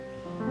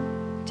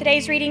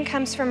Today's reading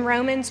comes from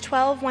Romans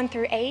 12, 1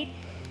 through 8.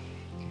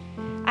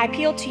 I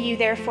appeal to you,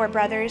 therefore,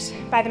 brothers,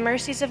 by the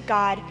mercies of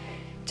God,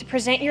 to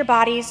present your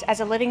bodies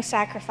as a living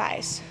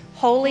sacrifice,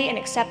 holy and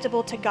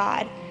acceptable to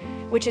God,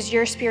 which is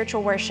your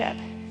spiritual worship.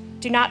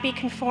 Do not be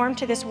conformed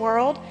to this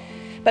world,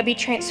 but be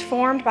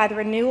transformed by the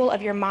renewal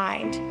of your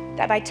mind,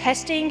 that by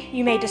testing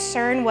you may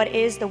discern what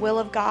is the will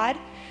of God,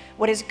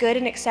 what is good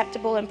and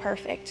acceptable and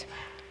perfect.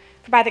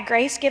 For by the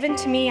grace given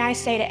to me, I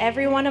say to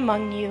everyone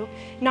among you,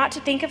 not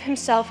to think of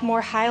himself more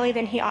highly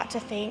than he ought to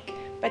think,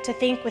 but to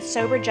think with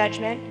sober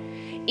judgment,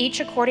 each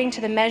according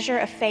to the measure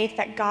of faith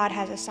that God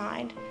has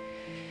assigned.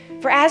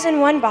 For as in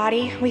one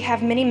body we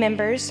have many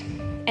members,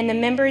 and the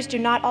members do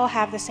not all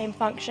have the same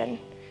function,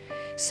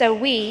 so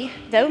we,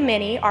 though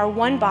many, are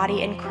one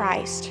body in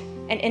Christ,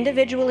 and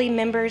individually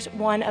members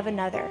one of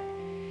another.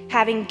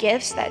 Having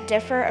gifts that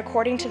differ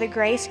according to the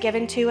grace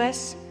given to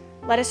us,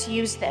 let us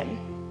use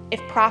them. If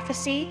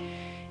prophecy,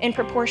 in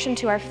proportion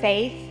to our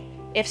faith;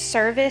 if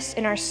service,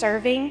 in our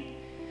serving;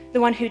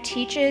 the one who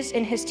teaches,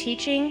 in his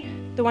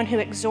teaching; the one who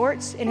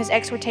exhorts, in his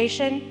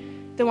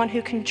exhortation; the one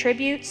who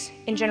contributes,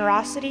 in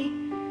generosity;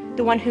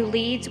 the one who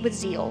leads, with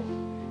zeal;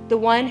 the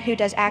one who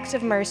does acts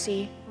of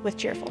mercy, with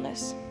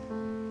cheerfulness.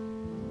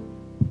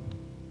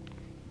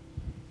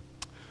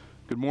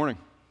 Good morning.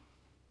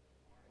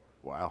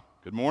 Wow,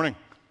 good morning.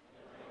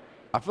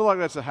 I feel like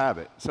that's a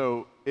habit.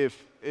 So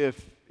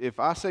if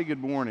I say good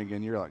morning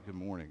and you're like, good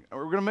morning,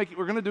 we're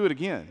gonna do it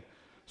again.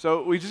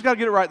 So we just gotta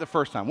get it right the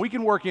first time. We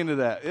can work into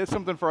that. It's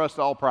something for us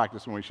to all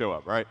practice when we show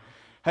up, right?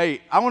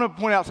 Hey, I want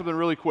to point out something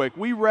really quick.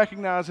 We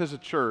recognize as a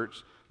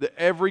church that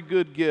every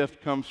good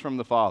gift comes from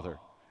the Father.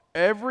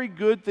 Every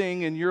good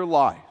thing in your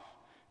life,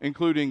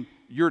 including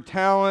your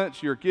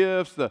talents, your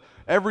gifts,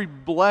 every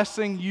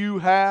blessing you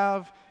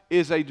have,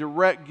 is a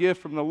direct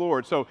gift from the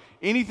Lord. So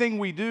anything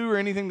we do or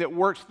anything that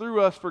works through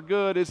us for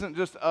good isn't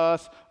just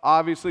us.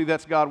 Obviously,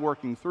 that's God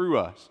working through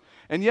us.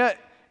 And yet,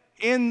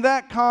 in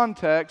that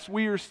context,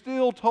 we are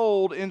still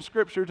told in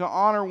Scripture to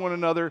honor one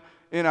another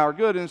in our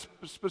good. And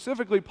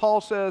specifically,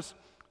 Paul says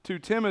to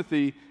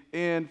Timothy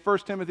in 1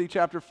 Timothy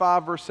chapter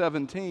 5, verse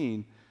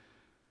 17,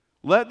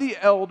 "Let the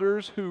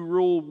elders who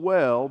rule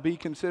well be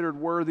considered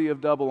worthy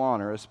of double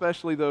honor,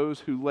 especially those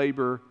who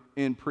labor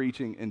in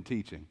preaching and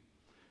teaching."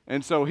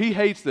 And so he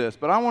hates this,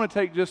 but I want to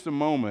take just a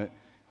moment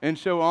and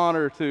show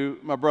honor to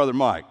my brother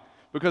Mike,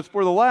 because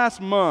for the last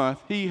month,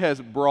 he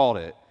has brought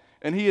it.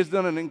 And he has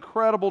done an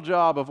incredible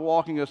job of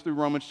walking us through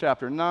Romans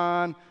chapter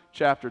 9,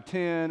 chapter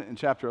 10, and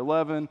chapter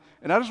 11.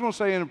 And I just want to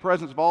say in the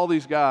presence of all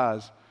these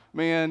guys,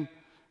 man,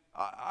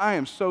 I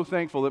am so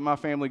thankful that my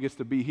family gets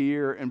to be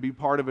here and be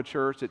part of a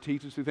church that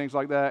teaches through things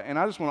like that. And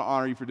I just want to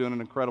honor you for doing an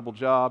incredible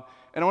job.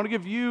 And I want to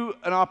give you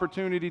an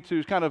opportunity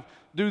to kind of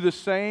do the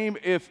same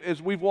if,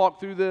 as we've walked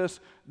through this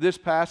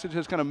passage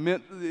has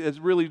has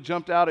really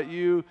jumped out at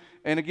you.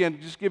 And again,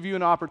 just give you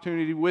an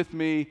opportunity with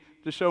me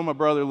to show my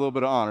brother a little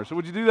bit of honor. So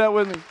would you do that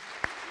with me?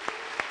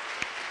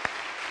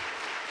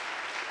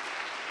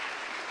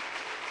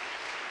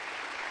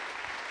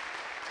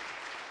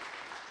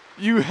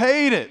 You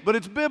hate it, but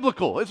it's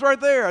biblical. It's right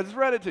there. I just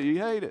read it to you.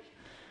 You hate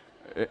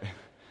it.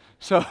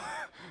 So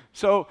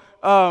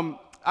I want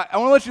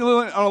to let you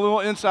on a little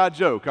inside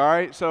joke, all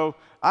right? So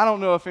I don't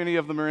know if any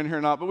of them are in here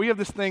or not, but we have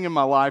this thing in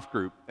my life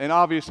group, and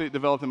obviously it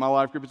developed in my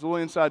life group. It's a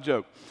little inside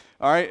joke,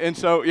 all right? And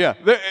so, yeah,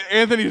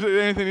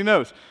 Anthony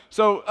knows.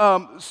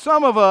 So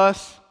some of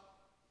us,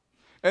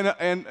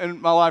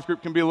 and my life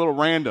group can be a little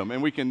random,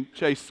 and we can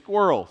chase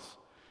squirrels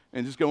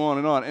and just go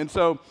on. And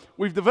so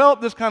we've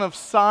developed this kind of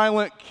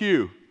silent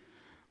cue,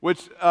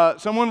 which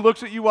someone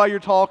looks at you while you're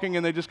talking,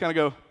 and they just kind of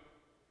go,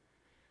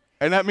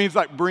 and that means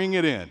like bring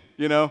it in,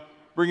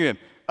 bring it in.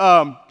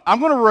 I'm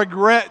going to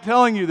regret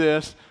telling you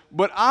this,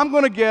 but I'm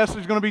going to guess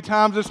there's going to be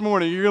times this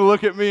morning you're going to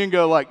look at me and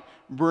go like,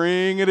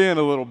 bring it in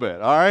a little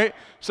bit, all right?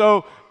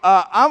 So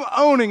I'm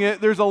owning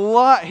it. There's a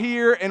lot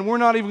here, and we're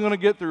not even going to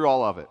get through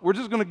all of it. We're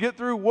just going to get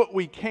through what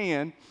we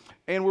can,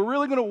 and we're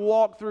really going to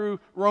walk through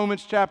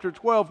Romans chapter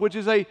 12, which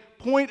is a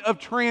point of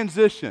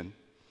transition.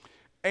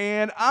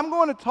 And I'm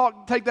going to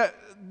take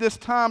this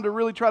time to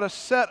really try to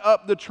set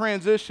up the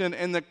transition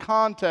and the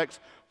context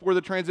for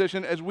the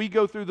transition as we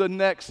go through the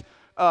next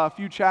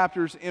few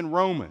chapters in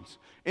Romans.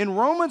 In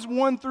Romans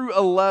 1 through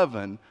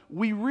 11,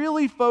 we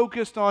really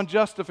focused on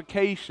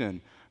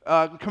justification,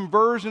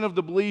 conversion of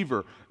the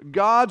believer,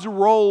 God's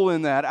role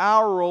in that,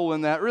 our role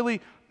in that,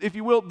 really, if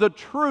you will, the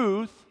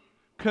truth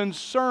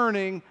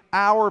concerning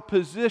our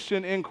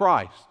position in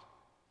Christ.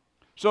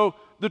 So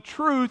the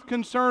truth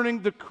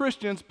concerning the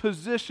Christian's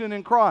position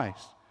in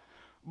Christ.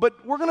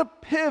 But we're going to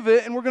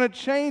pivot and we're going to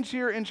change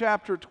here in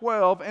chapter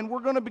 12, and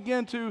we're going to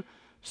begin to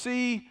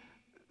see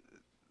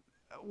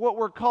what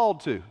we're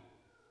called to.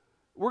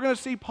 We're going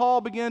to see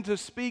Paul begin to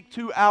speak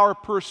to our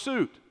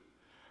pursuit.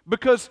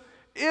 Because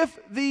if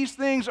these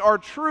things are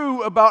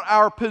true about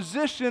our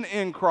position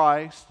in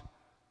Christ,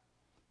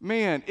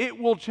 man, it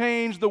will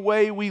change the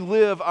way we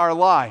live our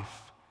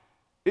life.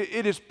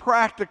 It is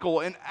practical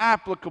and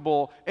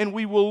applicable, and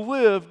we will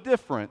live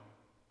different.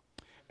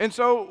 And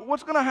so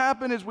what's going to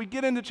happen as we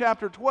get into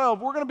chapter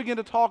 12, we're going to begin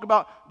to talk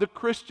about the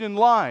Christian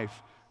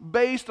life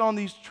based on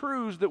these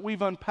truths that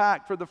we've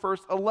unpacked for the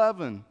first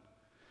 11.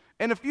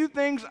 And a few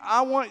things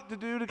I want to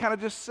do to kind of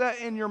just set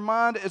in your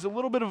mind as a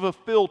little bit of a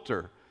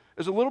filter,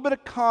 as a little bit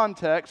of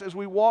context as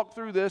we walk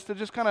through this to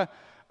just kind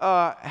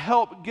of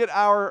help get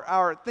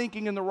our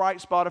thinking in the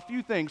right spot. A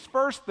few things.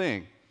 First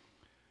thing,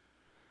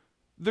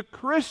 the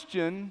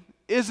Christian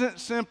isn't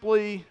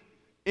simply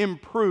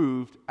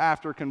improved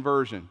after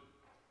conversion.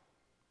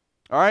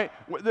 All right?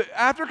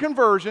 After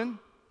conversion,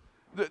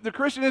 the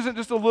Christian isn't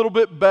just a little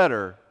bit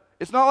better.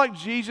 It's not like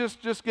Jesus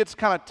just gets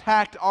kind of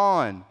tacked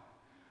on.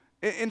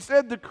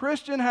 Instead, the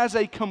Christian has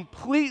a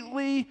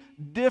completely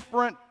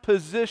different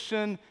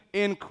position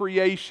in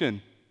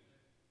creation.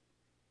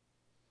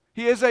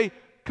 He has a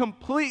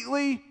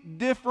completely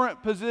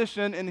different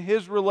position in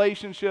his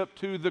relationship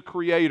to the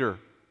Creator.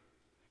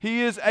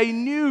 He is a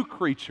new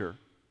creature.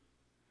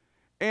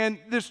 And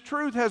this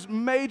truth has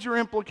major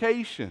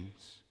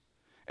implications.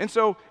 And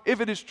so,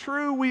 if it is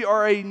true we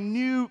are a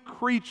new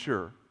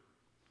creature,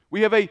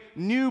 we have a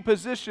new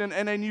position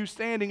and a new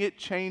standing, it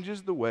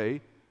changes the way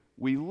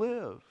we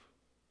live.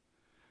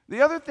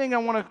 The other thing I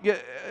want to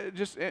get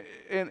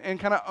and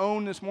kind of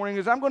own this morning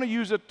is I'm going to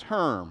use a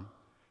term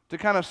to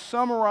kind of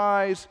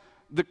summarize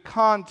the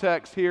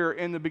context here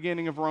in the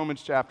beginning of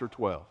Romans chapter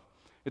 12.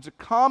 It's a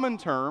common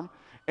term,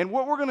 and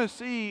what we're going to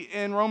see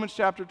in Romans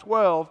chapter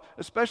 12,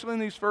 especially in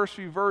these first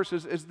few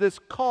verses, is this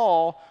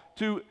call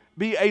to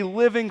be a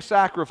living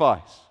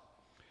sacrifice.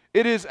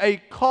 It is a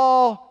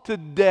call to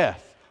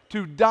death,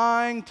 to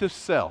dying to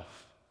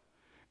self.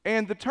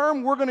 And the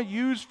term we're going to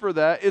use for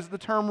that is the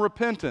term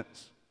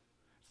repentance.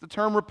 It's the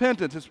term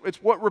repentance.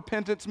 It's what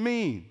repentance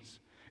means.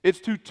 It's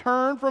to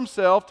turn from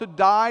self, to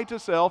die to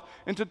self,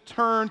 and to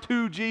turn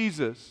to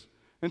Jesus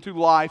and to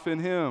life in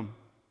Him.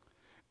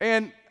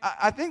 And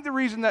I think the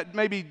reason that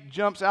maybe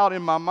jumps out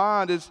in my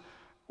mind is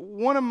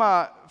one of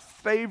my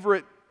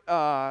favorite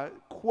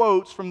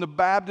quotes from the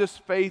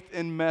Baptist Faith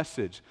and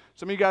Message.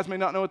 Some of you guys may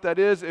not know what that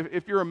is.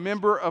 If you're a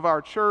member of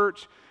our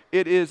church,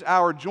 it is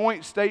our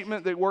joint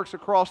statement that works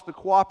across the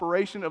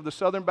cooperation of the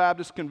Southern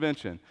Baptist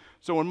Convention.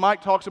 So when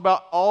Mike talks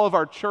about all of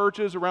our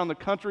churches around the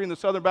country in the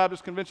Southern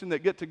Baptist Convention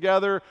that get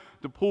together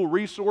to pool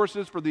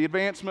resources for the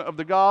advancement of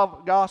the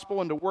gospel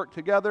and to work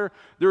together,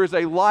 there is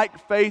a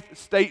like faith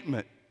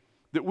statement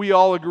that we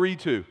all agree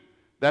to.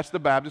 That's the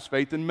Baptist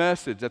Faith and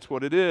Message. That's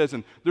what it is.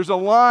 And there's a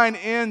line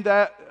in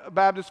that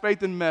Baptist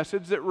Faith and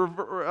Message that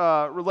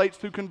relates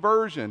to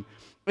conversion.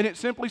 And it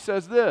simply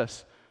says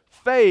this: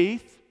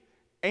 faith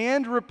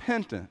and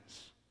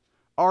repentance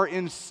are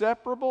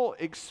inseparable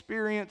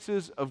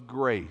experiences of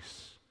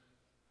grace.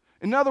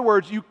 In other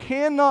words, you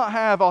cannot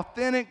have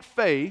authentic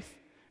faith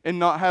and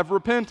not have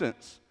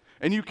repentance.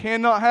 And you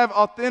cannot have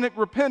authentic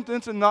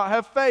repentance and not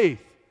have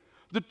faith.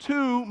 The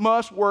two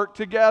must work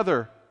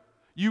together.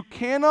 You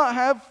cannot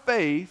have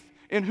faith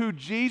in who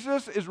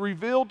Jesus is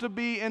revealed to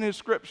be in His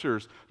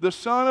Scriptures, the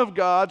Son of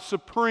God,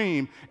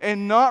 supreme,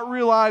 and not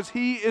realize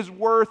He is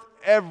worth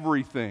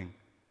everything,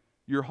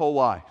 your whole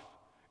life,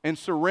 and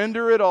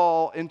surrender it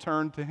all and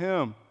turn to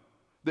Him.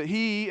 That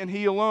He and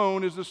He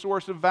alone is the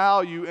source of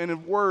value and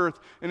of worth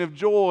and of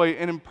joy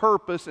and of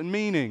purpose and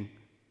meaning.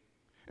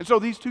 And so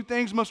these two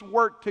things must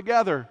work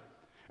together.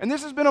 And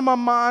this has been on my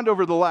mind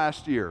over the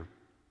last year.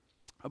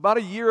 About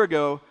a year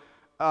ago,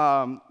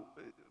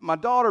 my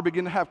daughter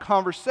began to have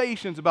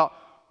conversations about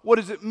what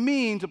does it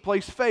mean to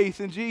place faith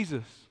in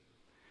Jesus.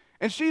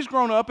 And she's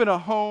grown up in a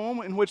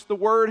home in which the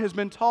Word has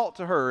been taught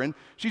to her. And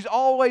she's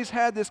always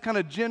had this kind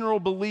of general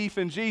belief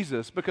in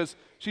Jesus because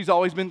she's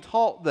always been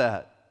taught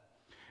that.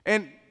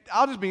 And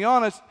I'll just be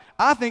honest,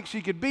 I think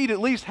she could beat at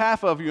least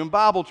half of you in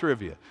Bible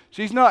trivia.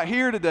 She's not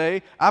here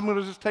today. I'm going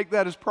to just take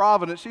that as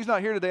providence. She's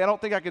not here today. I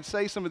don't think I could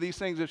say some of these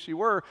things if she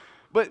were.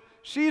 But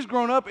she's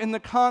grown up in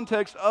the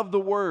context of the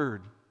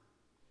Word.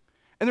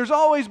 And there's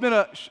always been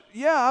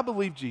I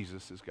believe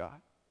Jesus is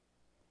God.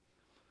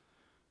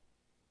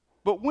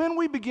 But when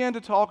we began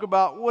to talk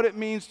about what it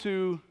means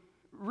to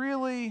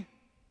really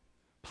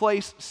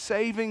place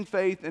saving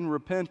faith and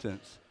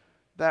repentance,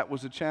 that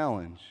was a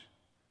challenge.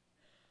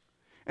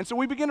 And so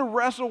we began to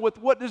wrestle with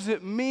what does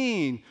it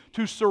mean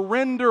to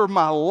surrender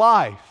my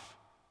life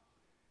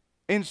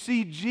and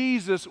see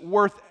Jesus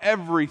worth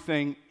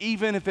everything,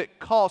 even if it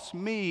costs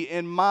me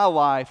in my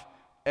life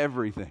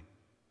everything.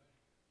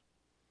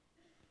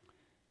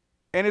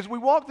 And as we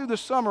walked through the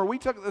summer, we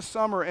took the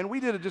summer and we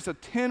did just a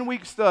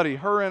 10-week study,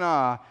 her and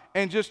I,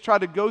 and just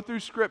tried to go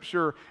through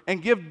Scripture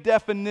and give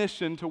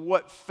definition to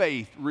what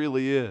faith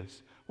really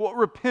is, what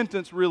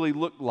repentance really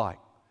looked like.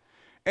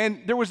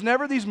 And there was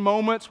never these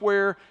moments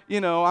where, I'm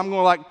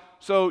going like,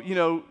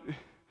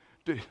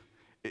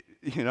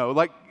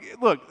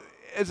 look,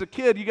 as a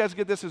kid, you guys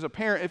get this as a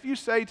parent. If you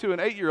say to an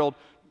 8-year-old,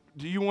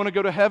 do you want to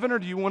go to heaven or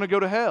do you want to go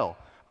to hell?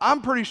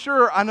 I'm pretty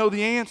sure I know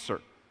the answer,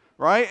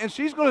 right? And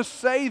she's going to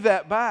say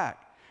that back.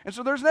 And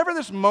so there's never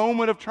this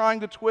moment of trying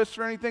to twist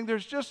or anything.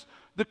 There's just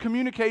the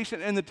communication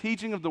and the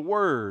teaching of the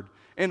Word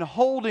and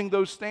holding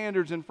those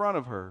standards in front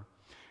of her.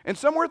 And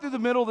somewhere through the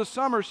middle of the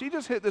summer, she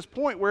just hit this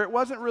point where it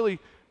wasn't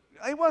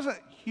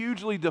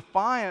hugely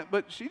defiant,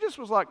 but she just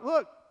was like,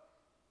 look,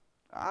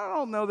 I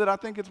don't know that I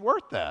think it's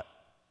worth that.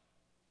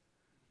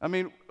 I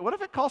mean, what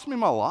if it costs me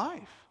my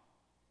life?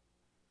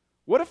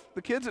 What if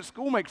the kids at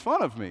school make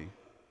fun of me?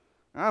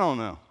 I don't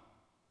know.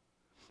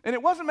 And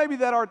it wasn't maybe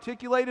that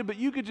articulated, but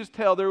you could just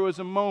tell there was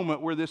a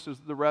moment where this was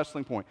the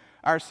wrestling point.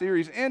 Our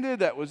series ended,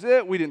 that was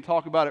it. We didn't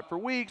talk about it for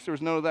weeks. There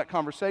was none of that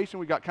conversation.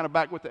 We got kind of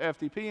back with the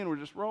FTP and we're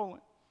just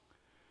rolling.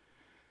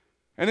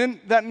 And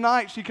then that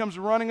night she comes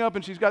running up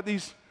and she's got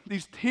these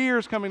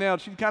tears coming down.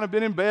 She'd kind of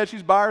been in bed.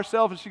 She's by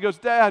herself and she goes,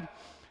 Dad.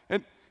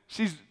 And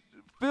she's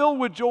filled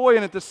with joy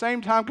and at the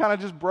same time kind of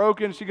just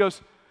broken. She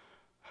goes,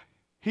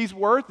 he's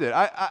worth it.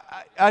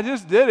 I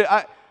just did it.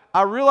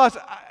 I realized,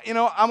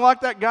 I'm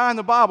like that guy in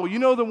the Bible. You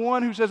know the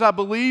one who says, I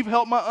believe,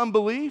 help my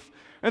unbelief?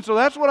 And so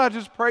that's what I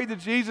just prayed to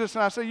Jesus.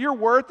 And I said, you're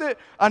worth it.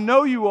 I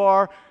know you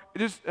are.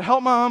 Just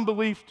help my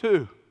unbelief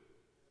too.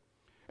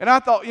 And I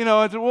thought,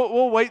 I said,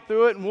 we'll wait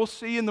through it and we'll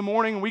see in the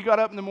morning. And we got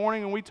up in the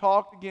morning and we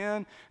talked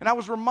again. And I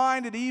was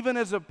reminded, even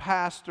as a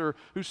pastor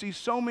who sees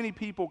so many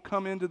people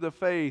come into the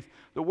faith,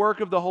 the work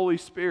of the Holy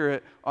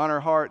Spirit on our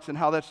hearts and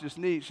how that's just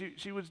neat.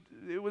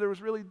 There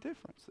was really a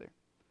difference there.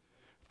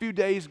 A few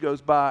days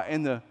goes by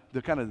and the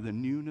kind of the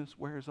newness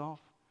wears off.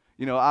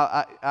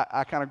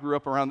 I kind of grew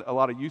up around a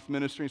lot of youth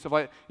ministry and stuff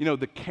like that.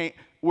 The camp,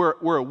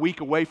 we're a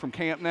week away from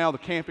camp now. The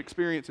camp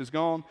experience is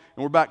gone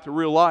and we're back to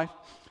real life.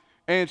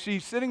 And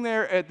she's sitting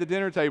there at the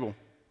dinner table,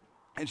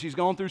 and she's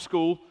gone through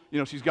school.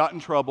 She's got in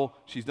trouble.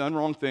 She's done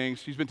wrong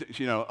things. She's been,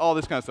 all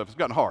this kind of stuff. It's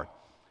gotten hard.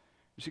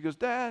 And she goes,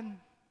 Dad,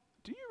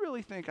 do you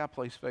really think I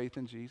place faith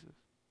in Jesus?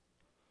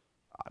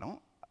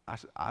 I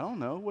said, I don't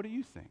know. What do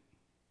you think?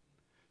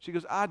 She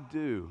goes, I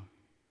do,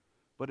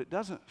 but it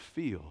doesn't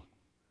feel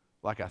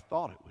like I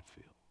thought it would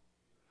feel.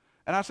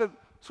 And I said,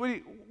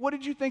 sweetie, what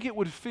did you think it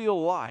would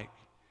feel like?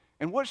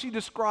 And what she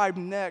described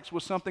next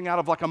was something out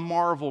of like a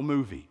Marvel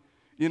movie.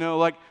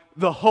 Like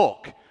the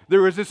Hulk.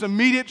 There was this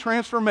immediate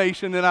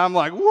transformation and I'm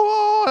like,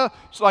 whoa,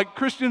 it's like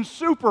Christian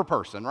super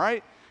person,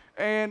 right?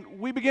 And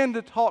we began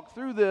to talk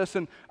through this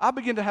and I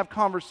began to have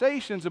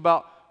conversations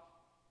about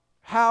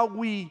how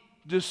we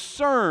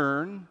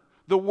discern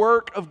the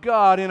work of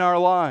God in our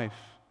life.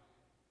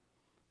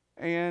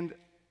 And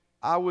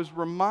I was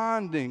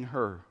reminding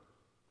her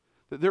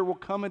that there will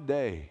come a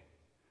day,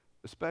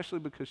 especially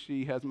because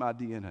she has my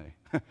DNA,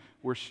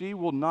 where she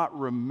will not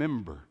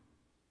remember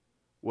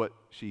what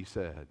she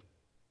said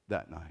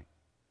that night,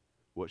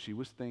 what she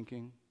was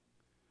thinking.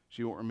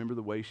 She won't remember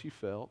the way she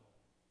felt.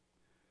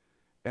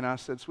 And I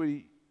said,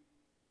 sweetie,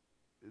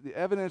 the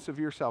evidence of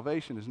your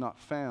salvation is not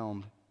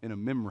found in a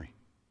memory.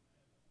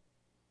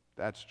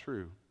 That's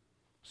true.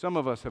 Some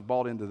of us have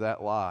bought into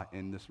that lie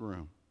in this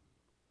room.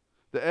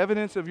 The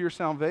evidence of your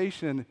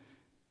salvation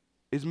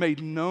is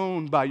made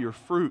known by your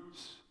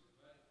fruits.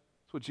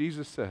 That's what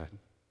Jesus said.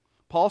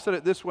 Paul said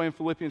it this way in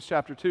Philippians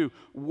chapter 2,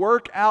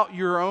 work out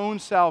your own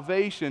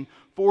salvation,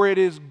 for it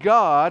is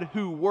God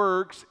who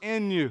works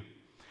in you.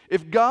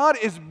 If God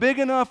is big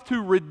enough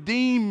to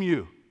redeem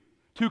you,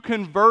 to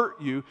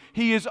convert you,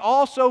 He is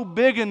also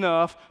big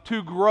enough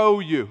to grow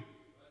you.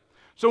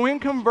 So in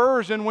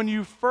conversion, when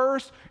you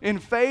first, in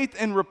faith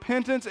and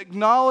repentance,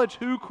 acknowledge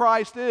who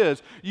Christ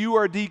is, you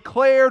are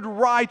declared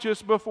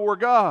righteous before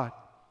God.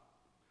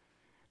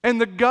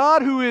 And the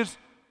God who is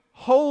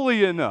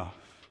holy enough,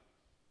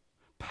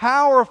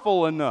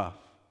 powerful enough,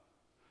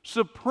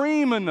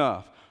 supreme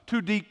enough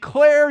to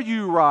declare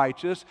you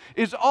righteous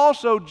is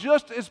also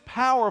just as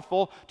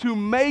powerful to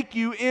make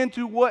you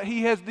into what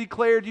He has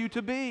declared you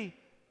to be.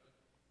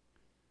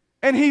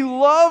 And He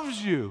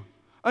loves you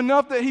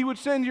enough that He would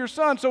send your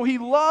Son. So He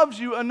loves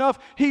you enough,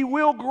 He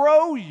will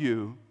grow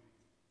you.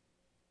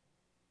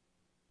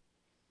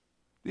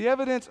 The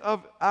evidence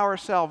of our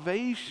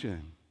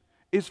salvation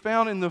is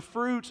found in the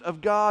fruits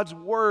of God's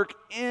work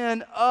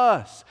in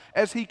us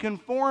as He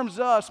conforms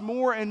us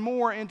more and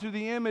more into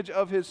the image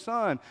of His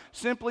Son.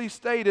 Simply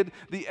stated,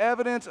 the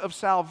evidence of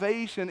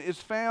salvation is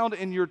found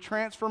in your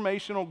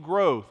transformational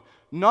growth.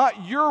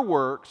 Not your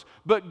works,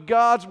 but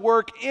God's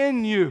work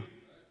in you.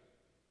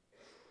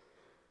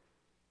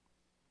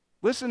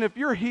 Listen, if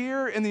you're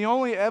here and the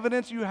only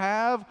evidence you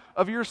have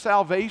of your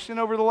salvation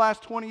over the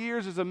last 20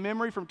 years is a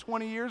memory from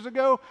 20 years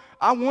ago,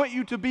 I want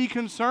you to be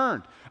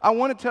concerned. I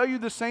want to tell you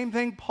the same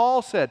thing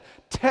Paul said.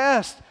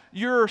 Test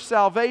your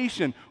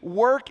salvation.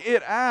 Work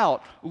it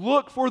out.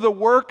 Look for the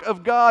work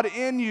of God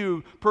in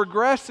you,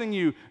 progressing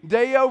you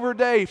day over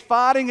day,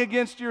 fighting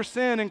against your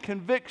sin and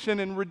conviction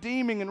and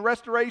redeeming and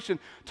restoration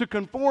to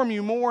conform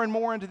you more and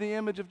more into the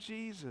image of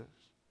Jesus.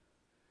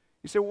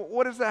 You say, well,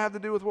 what does that have to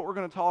do with what we're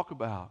going to talk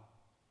about?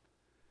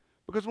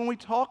 Because when we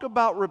talk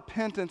about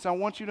repentance, I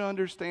want you to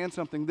understand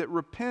something, that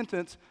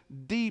repentance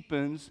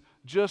deepens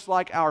just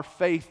like our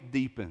faith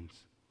deepens.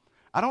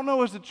 I don't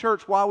know as a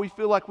church why we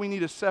feel like we need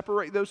to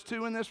separate those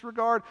two in this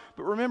regard,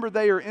 but remember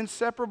they are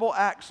inseparable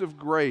acts of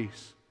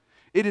grace.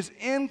 It is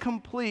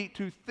incomplete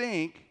to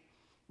think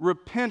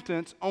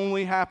repentance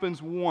only happens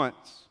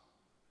once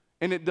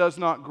and it does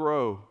not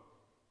grow.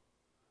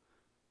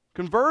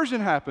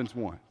 Conversion happens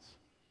once.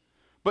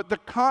 But the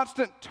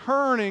constant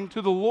turning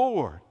to the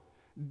Lord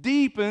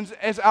deepens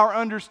as our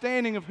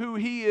understanding of who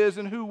He is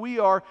and who we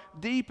are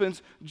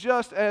deepens,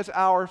 just as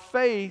our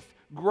faith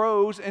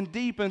grows and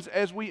deepens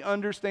as we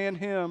understand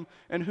Him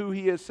and who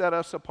He has set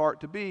us apart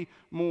to be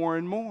more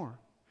and more.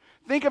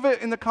 Think of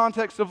it in the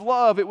context of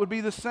love. It would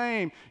be the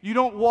same. You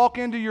don't walk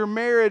into your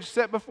marriage,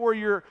 set before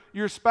your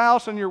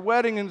spouse on your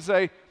wedding and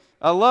say,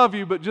 I love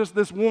you, but just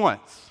this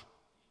once.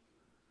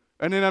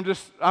 And then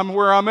I'm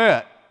where I'm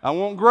at. I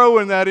won't grow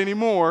in that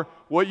anymore.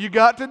 What you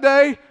got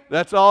today,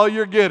 that's all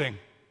you're getting.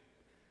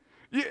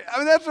 I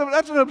mean,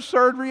 that's an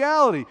absurd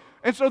reality.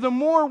 And so the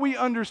more we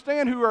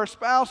understand who our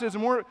spouse is, the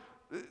more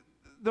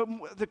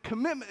the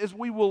commitment is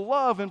we will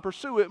love and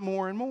pursue it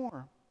more and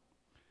more.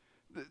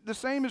 The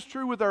same is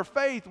true with our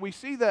faith. We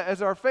see that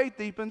as our faith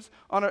deepens,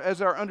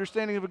 as our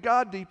understanding of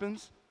God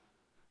deepens,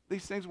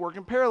 these things work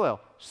in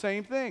parallel.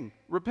 Same thing,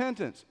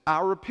 repentance.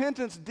 Our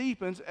repentance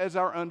deepens as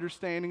our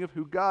understanding of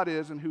who God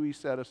is and who He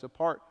set us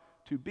apart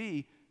to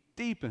be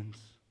deepens.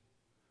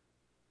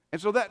 And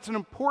so that's an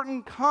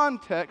important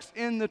context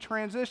in the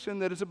transition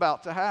that is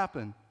about to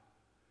happen.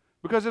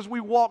 Because as we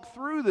walk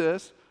through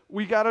this,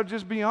 we got to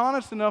just be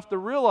honest enough to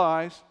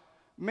realize,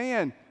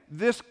 man,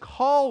 this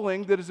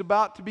calling that is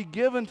about to be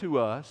given to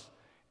us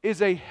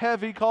is a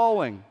heavy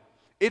calling.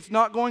 It's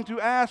not going to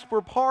ask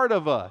for part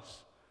of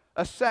us,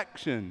 a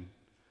section,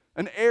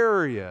 an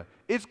area.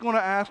 It's going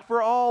to ask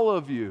for all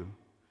of you.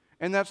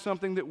 And that's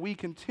something that we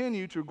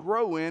continue to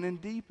grow in and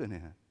deepen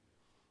in.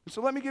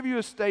 So let me give you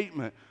a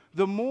statement.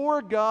 The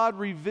more God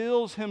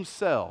reveals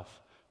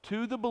Himself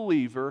to the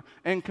believer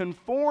and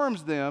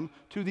conforms them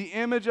to the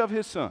image of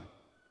His Son,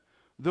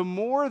 the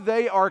more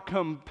they are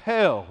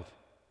compelled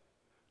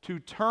to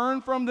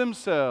turn from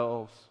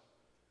themselves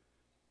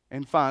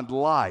and find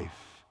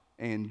life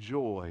and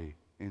joy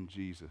in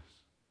Jesus.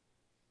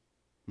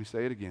 Let me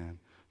say it again.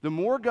 The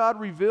more God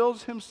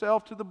reveals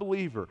Himself to the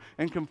believer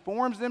and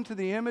conforms them to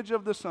the image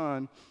of the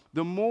Son,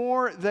 the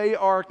more they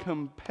are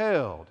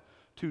compelled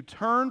to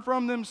turn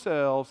from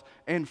themselves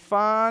and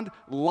find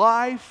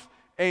life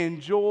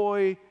and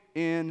joy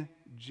in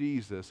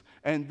Jesus.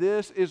 And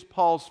this is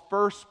Paul's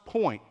first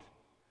point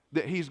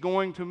that he's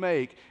going to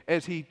make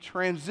as he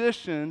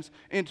transitions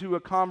into a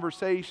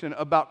conversation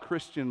about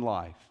Christian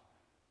life.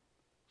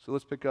 So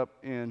let's pick up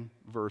in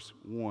verse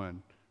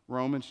 1,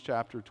 Romans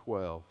chapter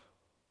 12.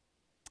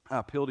 I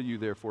appeal to you,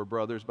 therefore,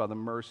 brothers, by the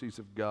mercies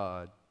of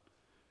God,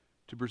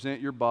 to present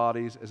your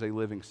bodies as a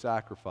living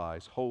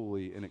sacrifice,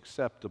 holy and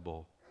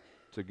acceptable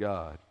to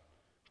God,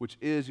 which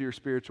is your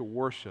spiritual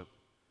worship.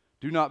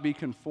 Do not be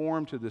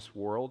conformed to this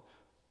world,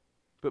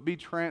 but be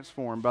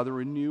transformed by the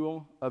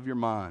renewal of your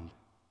mind,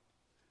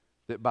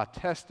 that by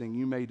testing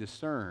you may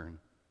discern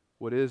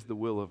what is the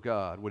will of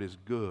God, what is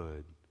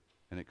good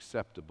and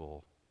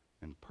acceptable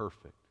and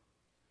perfect.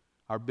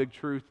 Our big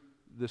truth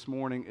this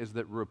morning is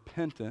that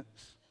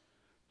repentance,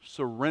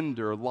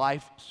 surrender,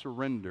 life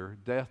surrender,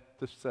 death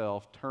to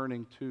self,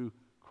 turning to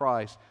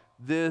Christ,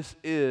 this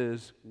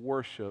is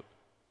worship.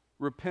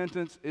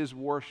 Repentance is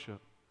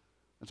worship.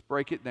 Let's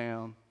break it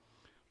down.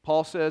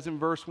 Paul says in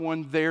verse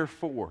 1,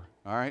 therefore.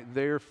 All right,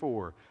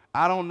 therefore.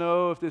 I don't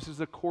know if this is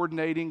a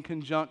coordinating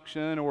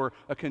conjunction or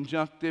a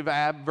conjunctive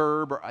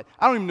adverb. Or I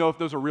don't even know if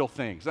those are real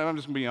things. I'm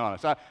just going to be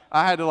honest.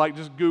 I had to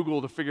just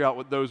Google to figure out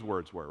what those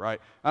words were,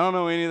 right? I don't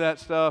know any of that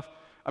stuff.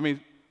 I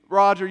mean,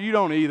 Roger, you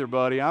don't either,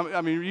 buddy.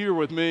 I mean, you're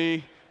with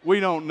me. We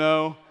don't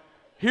know.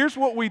 Here's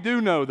what we do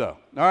know, though.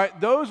 All right,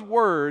 those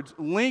words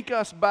link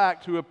us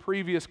back to a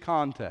previous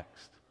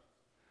context.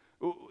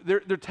 They're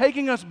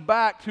taking us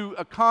back to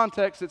a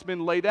context that's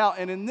been laid out,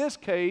 and in this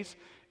case,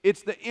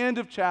 it's the end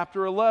of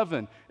chapter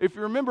 11. If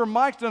you remember,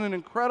 Mike's done an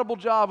incredible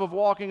job of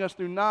walking us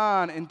through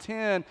 9 and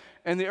 10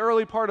 and the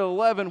early part of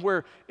 11,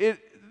 where it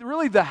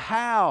really the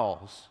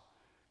hows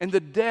and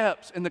the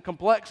depths and the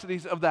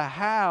complexities of the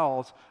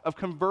hows of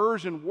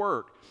conversion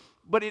work.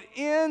 But it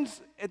ends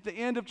at the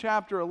end of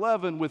chapter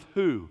 11 with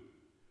who,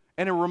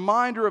 and a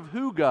reminder of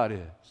who God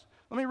is.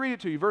 Let me read it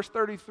to you. Verse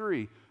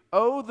 33,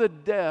 oh, the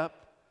depth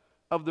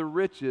of the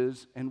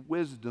riches and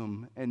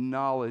wisdom and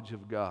knowledge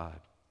of God.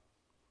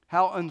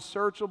 How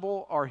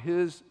unsearchable are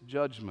His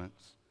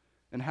judgments,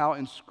 and how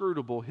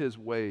inscrutable His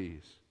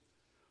ways.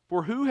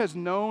 For who has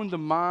known the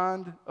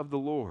mind of the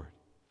Lord?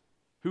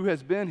 Who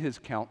has been His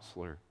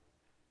counselor?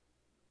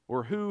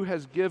 Or who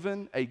has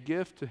given a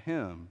gift to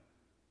Him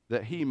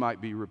that He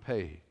might be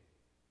repaid?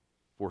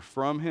 For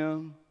from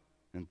Him,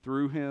 and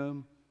through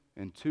Him,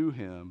 and to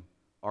Him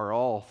are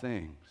all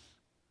things.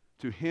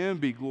 To Him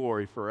be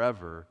glory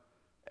forever.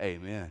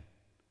 Amen.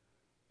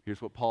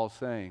 Here's what Paul's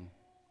saying.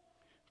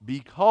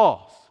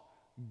 Because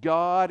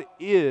God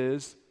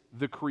is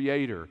the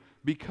creator,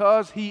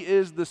 because He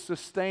is the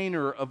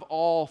sustainer of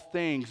all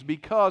things,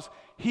 because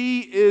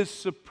He is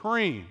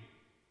supreme,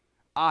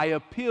 I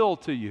appeal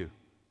to you.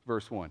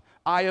 Verse 1.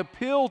 I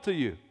appeal to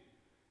you.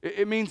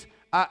 It means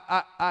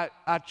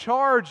I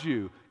charge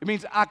you. It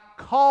means I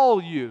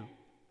call you.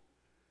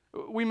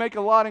 We make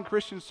a lot in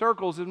Christian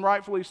circles, and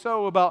rightfully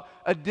so, about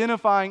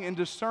identifying and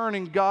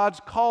discerning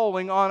God's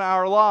calling on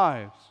our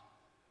lives.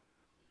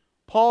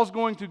 Paul's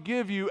going to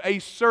give you a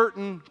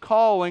certain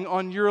calling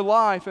on your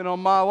life and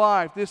on my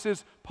life. This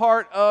is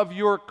part of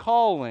your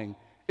calling.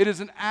 It is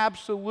an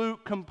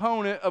absolute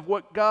component of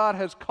what God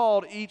has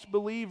called each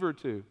believer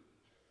to.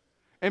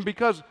 And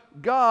because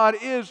God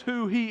is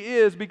who He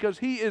is, because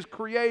He is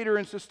creator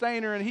and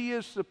sustainer and He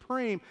is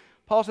supreme,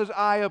 Paul says,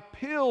 I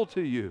appeal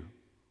to you,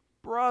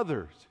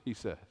 brothers, he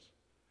says.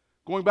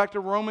 Going back to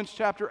Romans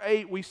chapter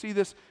 8, we see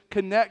this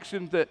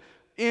connection that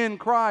in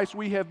Christ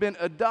we have been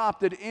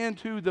adopted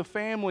into the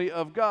family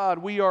of God.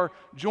 We are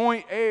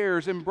joint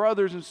heirs and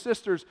brothers and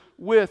sisters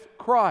with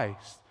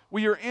Christ.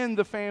 We are in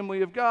the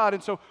family of God.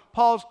 And so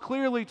Paul's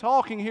clearly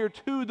talking here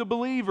to the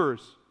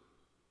believers,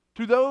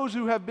 to those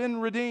who have been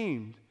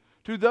redeemed,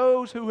 to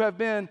those who have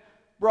been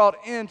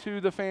brought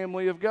into the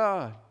family of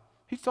God.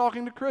 He's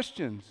talking to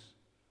Christians,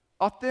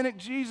 authentic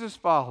Jesus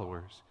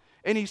followers.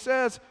 And he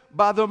says,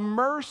 by the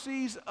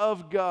mercies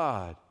of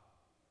God,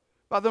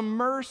 by the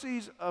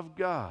mercies of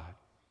God,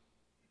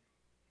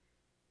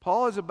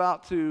 Paul is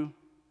about to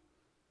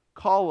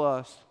call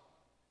us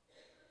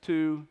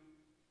to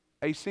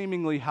a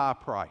seemingly high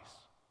price.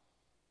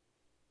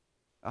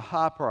 A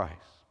high price.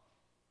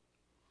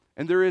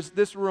 And there is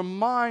this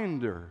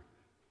reminder,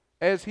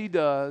 as he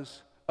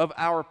does, of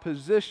our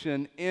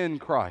position in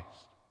Christ.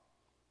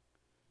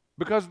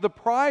 Because the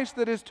price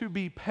that is to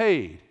be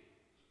paid,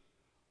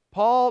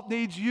 Paul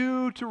needs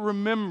you to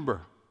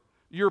remember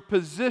your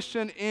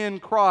position in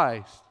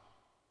Christ.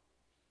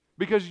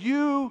 Because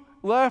you,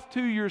 left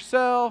to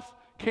yourself,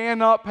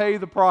 cannot pay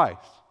the price.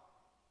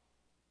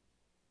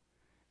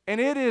 And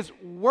it is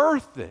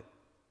worth it,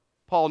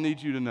 Paul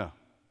needs you to know.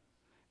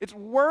 It's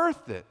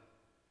worth it.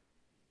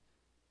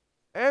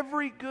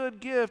 Every good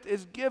gift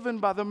is given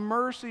by the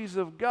mercies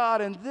of God,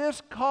 and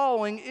this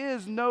calling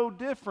is no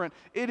different.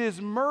 It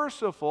is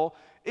merciful.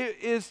 It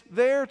is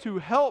there to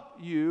help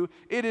you.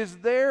 It is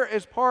there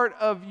as part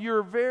of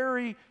your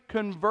very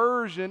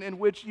conversion in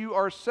which you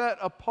are set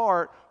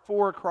apart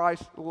for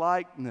Christ's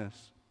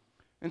likeness.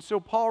 And so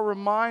Paul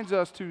reminds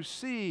us to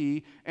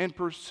see and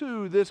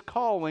pursue this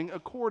calling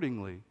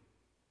accordingly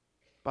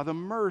by the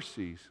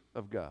mercies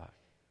of God,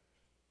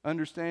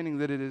 understanding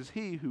that it is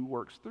He who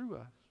works through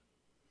us.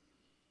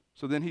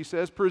 So then he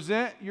says,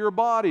 present your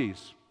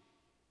bodies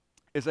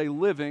as a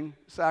living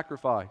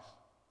sacrifice.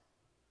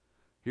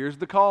 Here's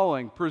the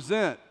calling: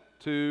 present,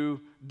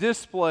 to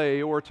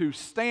display or to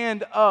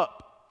stand up.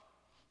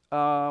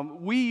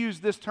 We use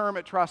this term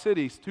at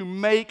Tri-Cities, to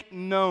make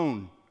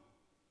known.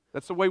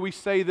 That's the way we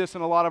say this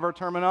in a lot of our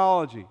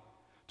terminology.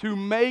 To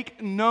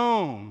make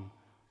known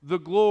the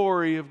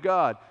glory of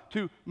God.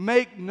 To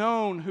make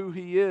known who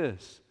He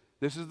is.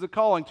 This is the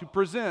calling, to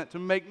present, to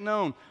make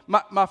known.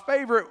 My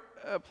favorite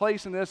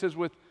place in this is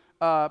with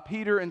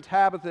Peter and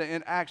Tabitha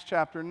in Acts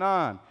chapter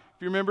 9.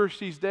 If you remember,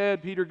 she's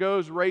dead. Peter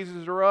goes,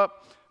 raises her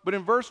up. But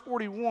in verse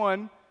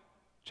 41,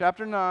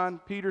 chapter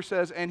 9, Peter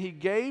says, and he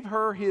gave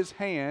her his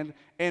hand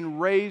and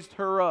raised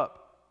her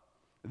up.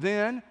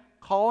 Then,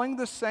 calling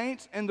the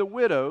saints and the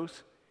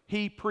widows,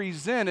 he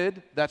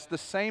presented, that's the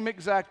same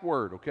exact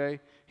word, okay?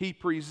 He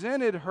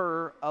presented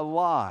her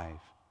alive,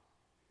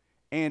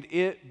 and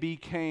it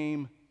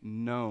became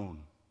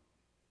known.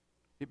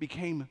 It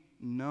became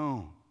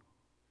known.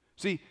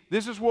 See,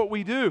 this is what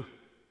we do.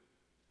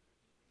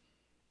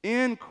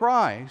 In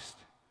Christ,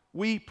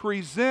 we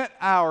present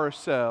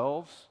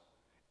ourselves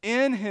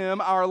in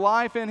Him, our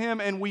life in Him,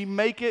 and we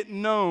make it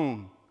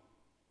known.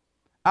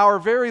 Our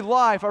very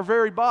life, our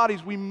very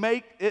bodies, we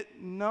make it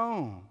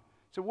known.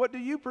 So what do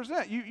you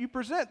present? You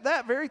present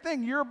that very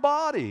thing, your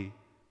body,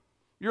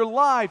 your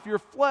life, your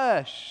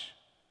flesh,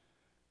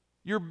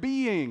 your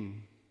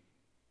being,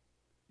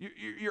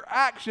 your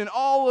action,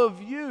 all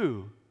of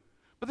you.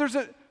 But there's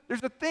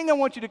a thing I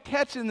want you to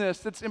catch in this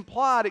that's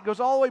implied. It goes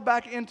all the way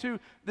back into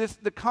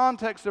the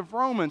context of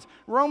Romans.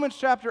 Romans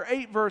chapter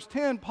 8, verse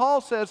 10,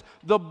 Paul says,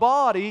 the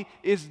body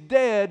is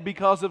dead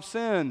because of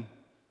sin.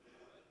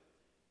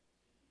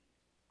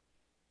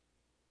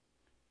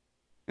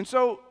 And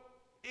so,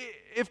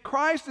 if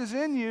Christ is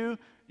in you,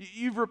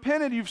 you've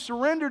repented, you've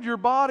surrendered your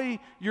body,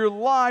 your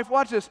life,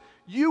 watch this,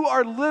 you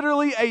are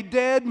literally a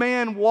dead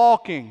man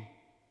walking.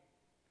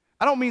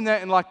 I don't mean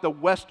that in like the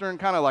Western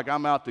kind of like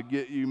I'm out to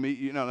get you, meet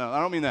you. No, I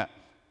don't mean that.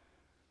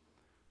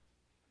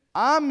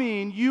 I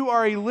mean you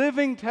are a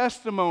living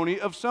testimony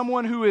of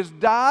someone who has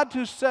died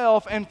to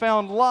self and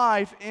found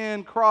life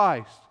in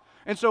Christ.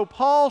 And so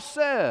Paul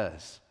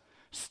says,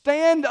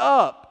 stand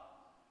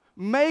up,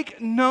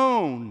 make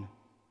known,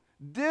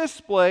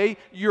 display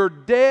your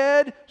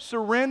dead,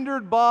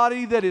 surrendered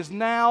body that is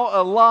now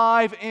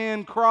alive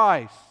in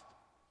Christ.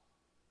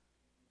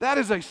 That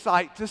is a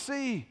sight to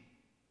see.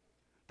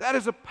 That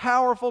is a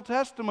powerful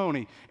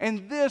testimony.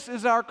 And this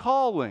is our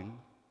calling,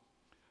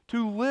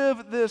 to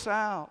live this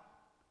out.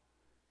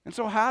 And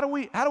so how do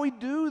we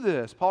do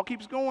this? Paul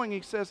keeps going. He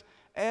says,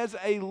 as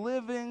a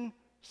living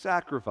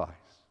sacrifice.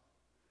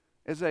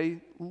 As a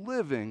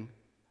living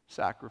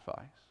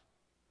sacrifice.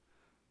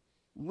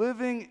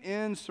 Living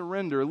in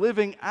surrender,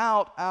 living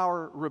out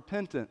our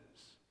repentance.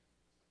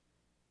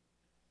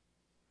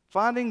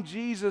 Finding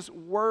Jesus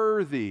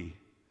worthy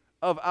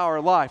of our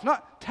life.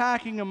 Not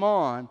tacking them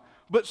on,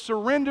 but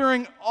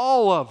surrendering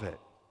all of it.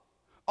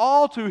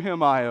 All to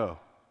Him I owe.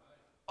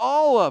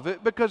 All of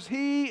it, because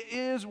He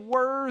is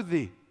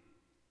worthy.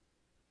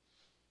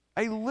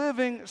 A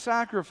living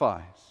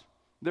sacrifice.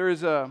 There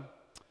is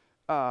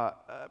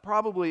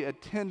probably a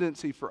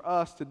tendency for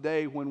us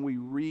today when we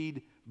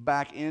read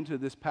back into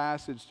this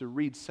passage to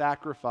read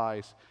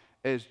sacrifice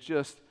as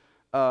just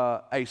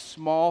a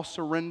small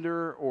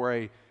surrender or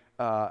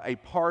a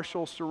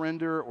partial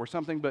surrender or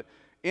something, but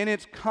in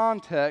its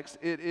context,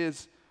 it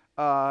is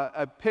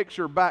a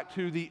picture back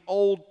to the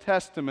Old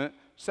Testament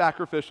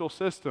sacrificial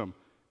system.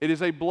 It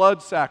is a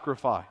blood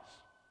sacrifice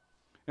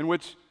in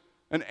which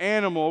an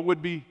animal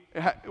would be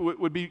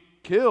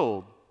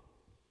killed.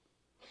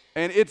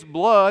 And its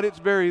blood, its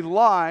very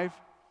life,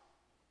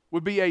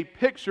 would be a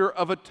picture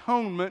of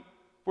atonement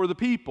for the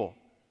people.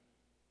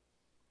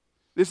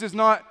 This is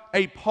not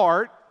a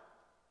part.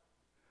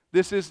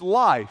 This is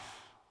life.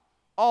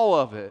 All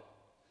of it.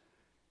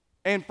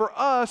 And for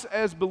us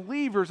as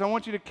believers, I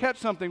want you to catch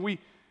something.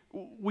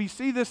 We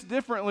see this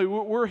differently.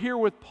 We're here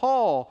with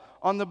Paul.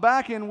 On the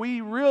back end,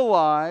 we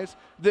realize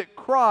that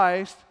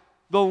Christ,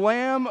 the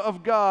Lamb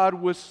of God,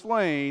 was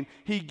slain.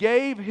 He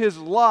gave His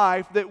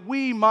life that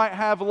we might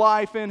have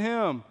life in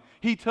Him.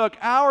 He took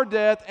our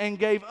death and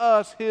gave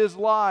us His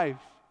life.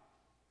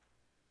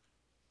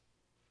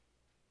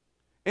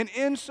 And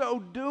in so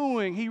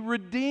doing, He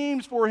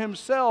redeems for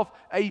Himself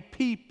a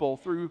people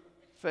through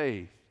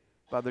faith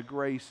by the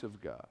grace of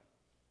God.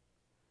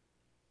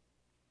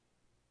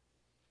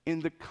 In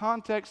the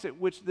context at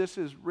which this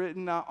is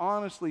written, I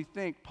honestly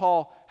think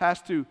Paul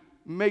has to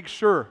make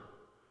sure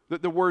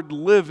that the word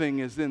living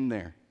is in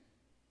there.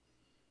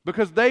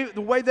 Because the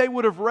way they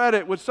would have read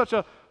it was such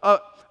a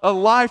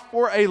life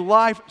for a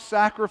life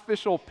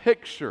sacrificial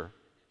picture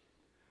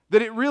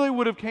that it really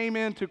would have came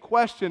into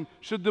question,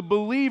 should the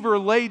believer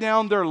lay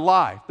down their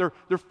life,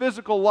 their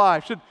physical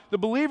life? Should the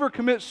believer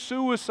commit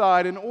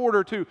suicide in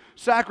order to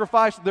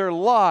sacrifice their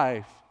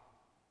life?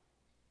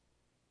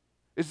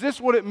 Is this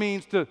what it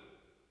means to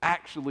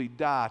actually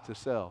die to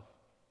self?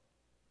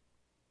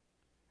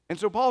 And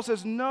so Paul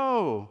says,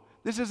 no,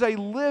 this is a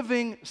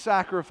living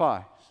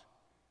sacrifice.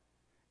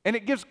 And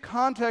it gives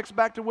context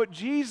back to what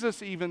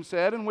Jesus even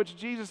said, in which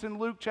Jesus in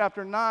Luke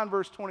chapter 9,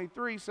 verse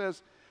 23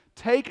 says,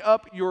 take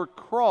up your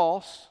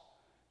cross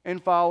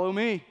and follow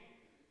me.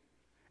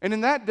 And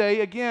in that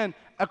day, again,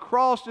 a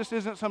cross just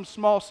isn't some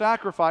small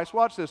sacrifice.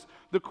 Watch this.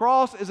 The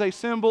cross is a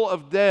symbol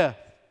of death.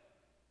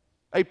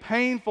 A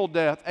painful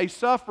death, a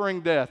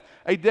suffering death,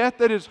 a death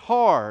that is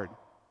hard.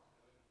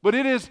 But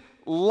it is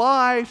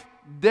life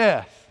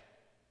death.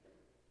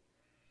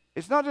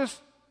 It's not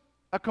just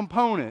a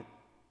component.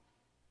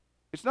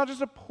 It's not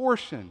just a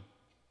portion.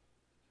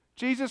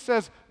 Jesus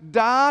says,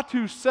 die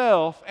to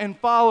self and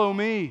follow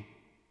me.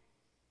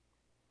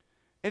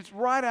 It's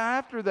right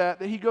after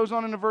that He goes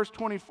on into verse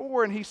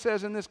 24 and he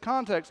says in this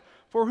context,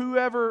 for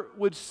whoever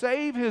would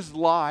save his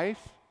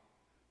life,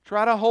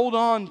 try to hold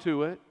on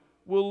to it,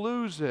 will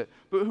lose it.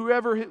 But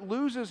whoever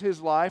loses his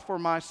life for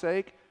my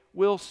sake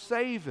will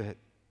save it.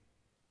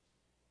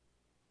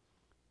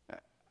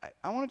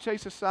 I want to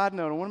chase a side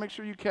note. I want to make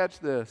sure you catch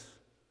this.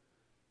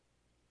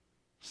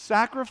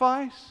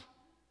 Sacrifice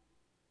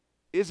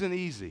isn't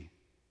easy.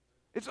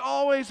 It's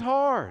always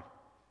hard.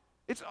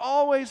 It's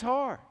always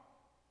hard.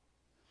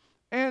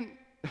 And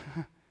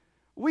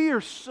we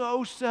are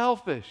so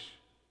selfish.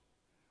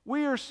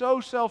 We are so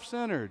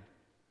self-centered.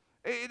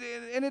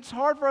 And it's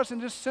hard for us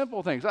in just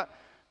simple things.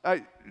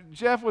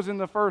 Jeff was in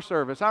the first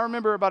service. I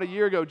remember about a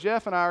year ago,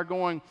 Jeff and I are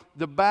going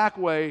the back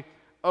way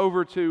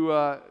over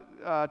to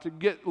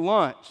get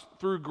lunch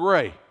through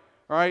Gray.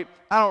 Right?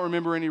 I don't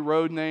remember any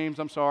road names,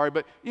 I'm sorry,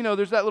 but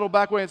there's that little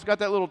back way, it's got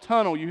that little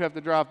tunnel you have to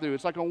drive through.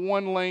 It's like a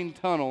one-lane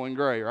tunnel in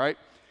Gray, right?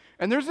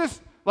 And there's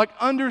this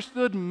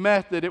understood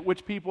method at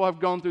which people have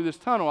gone through this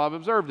tunnel. I've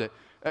observed it.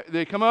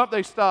 They come up,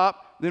 they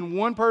stop, then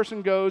one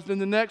person goes, then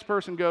the next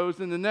person goes,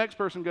 then the next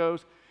person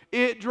goes.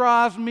 It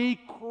drives me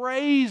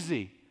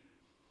crazy.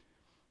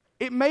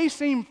 It may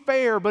seem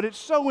fair, but it's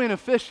so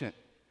inefficient.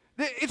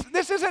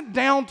 This isn't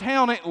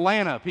downtown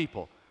Atlanta,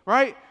 people,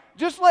 right?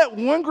 Just let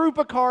one group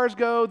of cars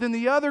go, then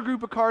the other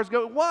group of cars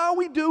go. Why are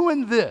we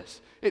doing this?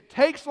 It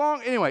takes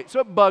long. Anyway, so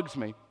it bugs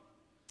me.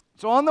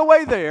 So on the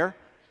way there,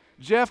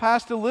 Jeff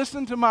has to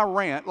listen to my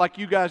rant like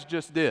you guys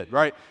just did,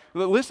 right?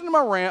 Listen to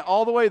my rant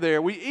all the way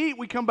there. We eat,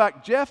 we come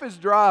back. Jeff is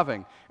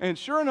driving. And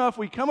sure enough,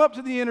 we come up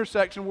to the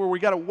intersection where we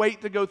got to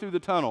wait to go through the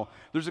tunnel.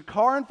 There's a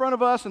car in front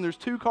of us and there's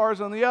two cars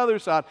on the other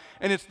side.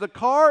 And it's the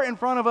car in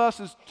front of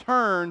us'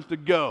 turn to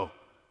go.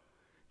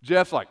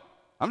 Jeff's like,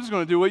 I'm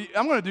going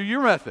to do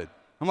your method.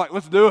 I'm like,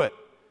 let's do it.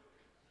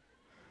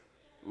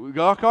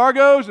 Our car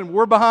goes and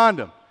we're behind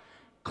them.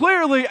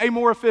 Clearly a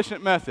more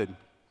efficient method.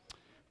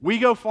 We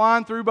go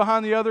flying through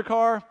behind the other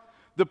car.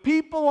 The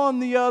people on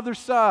the other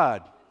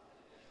side,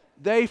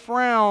 they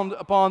frowned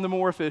upon the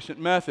more efficient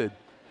method.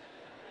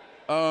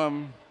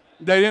 They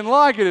didn't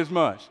like it as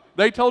much.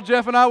 They told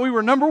Jeff and I we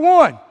were number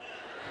one.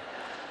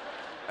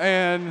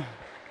 And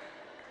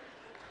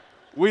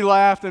we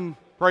laughed and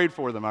prayed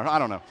for them. I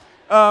don't know.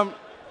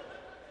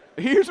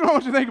 Here's what I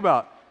want you to think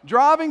about.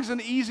 Driving's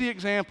an easy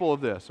example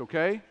of this,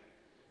 okay?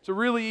 It's a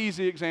really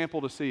easy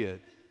example to see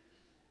it.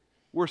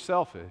 We're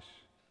selfish.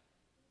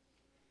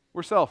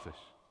 We're selfish.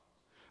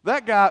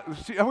 That guy,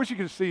 I wish you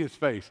could see his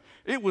face.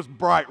 It was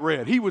bright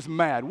red. He was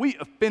mad. We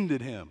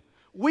offended him.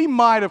 We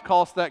might have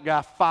cost that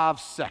guy 5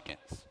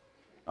 seconds.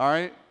 All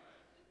right?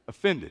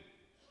 Offended,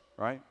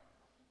 right?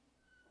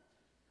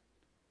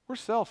 We're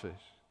selfish.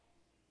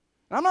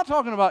 And I'm not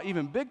talking about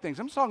even big things.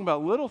 I'm just talking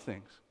about little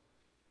things.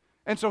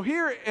 And so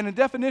here in a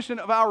definition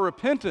of our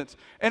repentance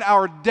and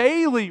our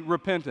daily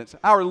repentance,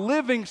 our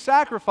living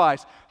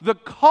sacrifice, the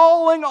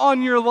calling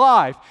on your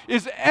life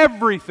is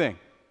everything.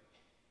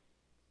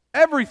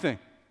 Everything.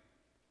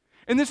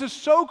 And this is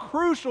so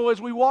crucial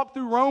as we walk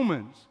through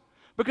Romans.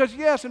 Because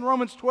yes, in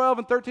Romans 12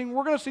 and 13,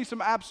 we're going to see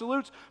some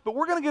absolutes, but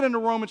we're going to get into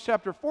Romans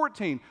chapter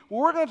 14,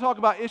 where we're going to talk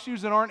about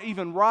issues that aren't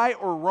even right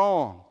or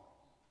wrong.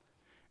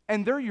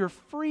 And they're your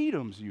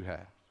freedoms you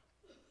have.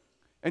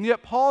 And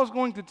yet Paul is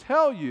going to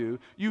tell you,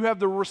 you have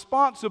the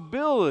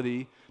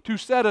responsibility to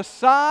set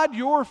aside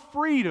your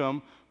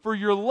freedom for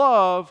your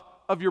love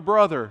of your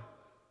brother.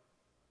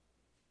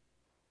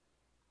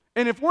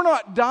 And if we're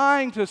not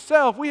dying to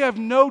self, we have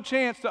no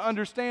chance to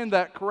understand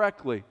that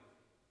correctly.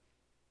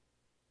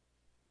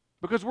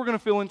 Because we're going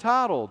to feel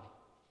entitled.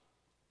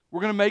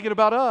 We're going to make it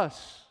about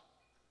us.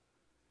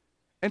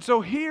 And so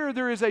here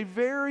there is a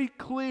very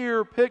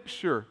clear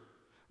picture.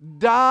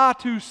 Die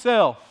to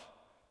self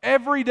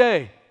every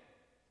day.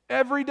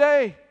 Every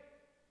day.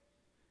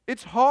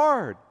 It's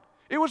hard.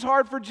 It was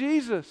hard for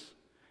Jesus.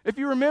 If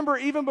you remember,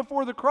 even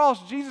before the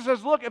cross, Jesus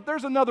says, look, if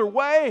there's another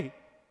way,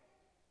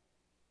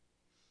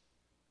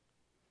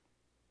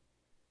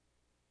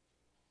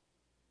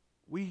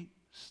 we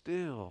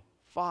still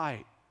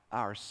fight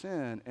our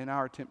sin and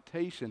our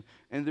temptation,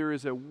 and there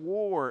is a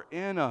war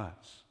in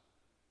us.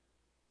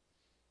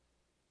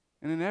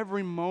 And in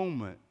every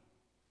moment,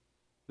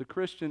 the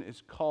Christian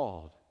is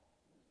called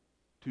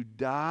to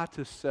die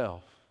to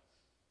self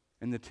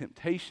and the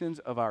temptations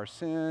of our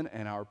sin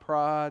and our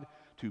pride,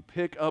 to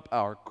pick up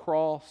our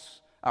cross,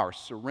 our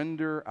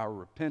surrender, our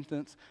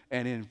repentance,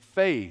 and in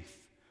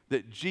faith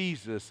that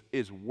Jesus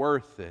is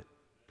worth it,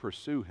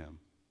 pursue Him.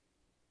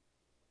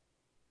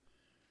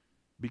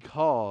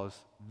 Because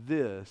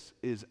this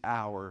is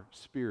our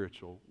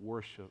spiritual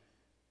worship.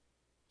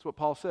 That's what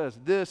Paul says.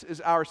 This is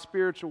our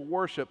spiritual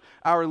worship,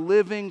 our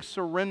living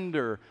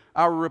surrender,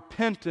 our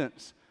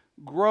repentance,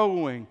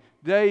 growing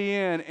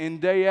day in and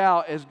day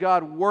out as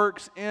God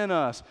works in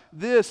us.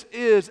 This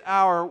is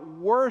our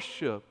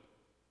worship.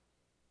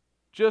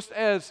 Just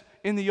as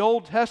in the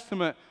Old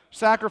Testament,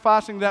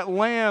 sacrificing that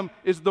lamb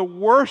is the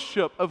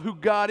worship of who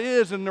God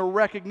is and the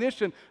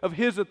recognition of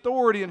His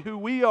authority and who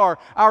we are.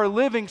 Our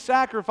living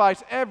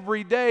sacrifice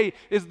every day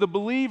is the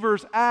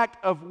believer's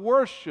act of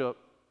worship.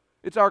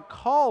 It's our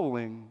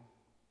calling.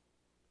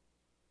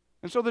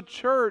 And so the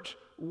church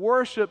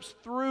worships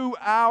through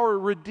our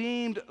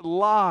redeemed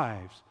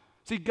lives.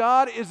 See,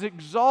 God is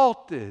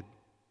exalted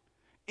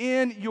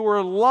in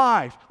your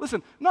life.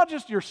 Listen, not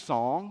just your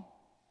song.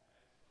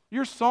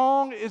 Your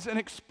song is an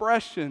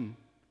expression.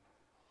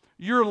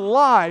 Your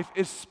life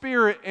is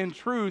spirit and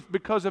truth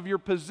because of your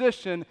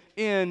position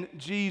in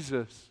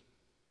Jesus.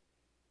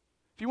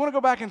 If you want to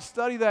go back and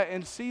study that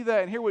and see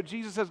that and hear what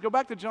Jesus says, go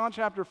back to John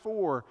chapter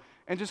 4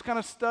 and just kind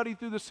of study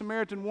through the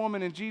Samaritan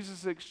woman and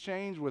Jesus'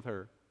 exchange with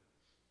her.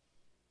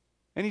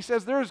 And He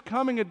says, there is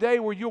coming a day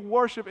where you'll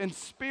worship in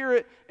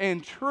spirit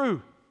and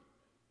truth.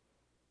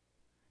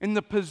 In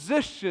the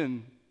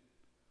position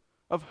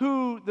of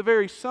who the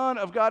very Son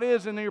of God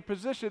is, and your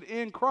position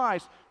in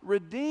Christ,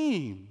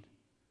 redeemed.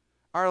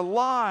 Our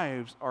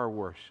lives are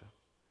worship.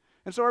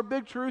 And so our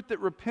big truth that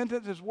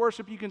repentance is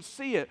worship, you can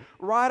see it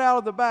right out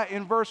of the bat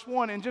in verse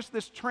 1, and just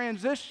this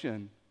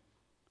transition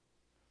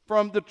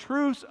from the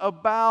truths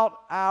about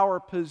our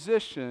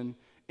position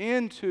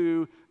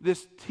into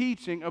this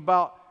teaching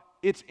about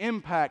its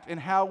impact and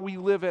how we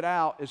live it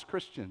out as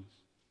Christians.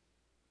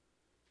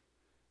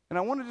 And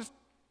I want to just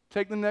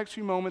take the next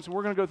few moments, and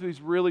we're going to go through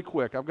these really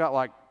quick. I've got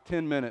like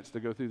 10 minutes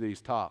to go through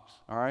these tops,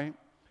 all right?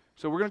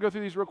 So we're going to go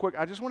through these real quick.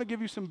 I just want to give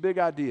you some big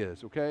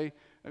ideas, okay?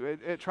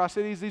 At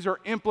Tri-Cities, these are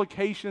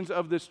implications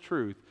of this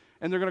truth.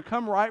 And they're going to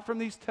come right from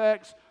these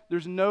texts.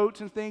 There's notes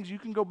and things. You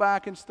can go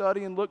back and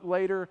study and look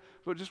later,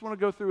 but just want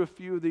to go through a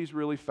few of these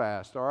really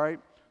fast, all right?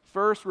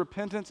 First,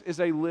 repentance is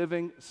a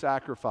living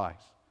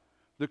sacrifice.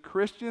 The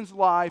Christian's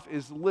life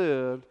is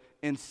lived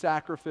in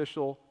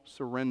sacrificial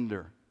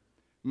surrender,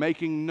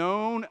 making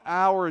known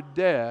our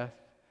death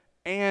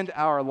and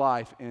our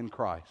life in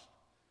Christ.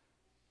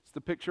 It's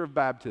the picture of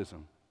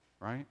baptism,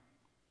 right?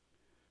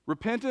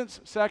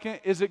 Repentance, second,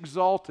 is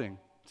exalting.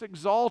 It's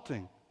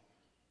exalting.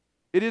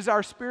 It is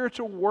our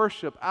spiritual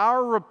worship.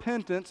 Our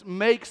repentance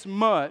makes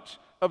much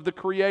of the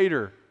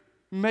Creator,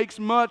 makes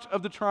much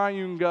of the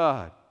triune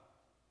God.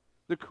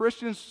 The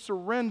Christian's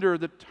surrender,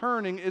 the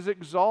turning, is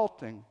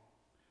exalting.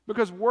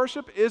 Because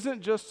worship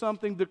isn't just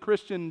something the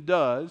Christian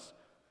does.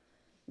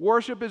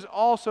 Worship is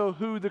also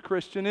who the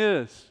Christian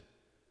is,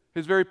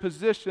 his very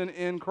position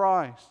in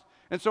Christ.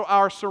 And so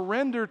our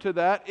surrender to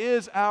that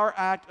is our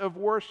act of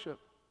worship.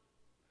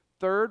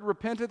 Third,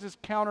 repentance is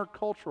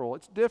countercultural.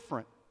 It's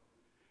different.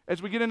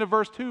 As we get into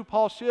verse 2,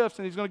 Paul shifts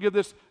and he's going to give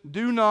this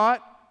do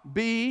not,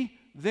 be,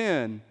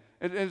 then.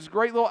 And it's a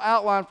great little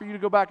outline for you to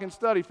go back and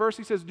study. First,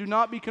 he says, do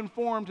not be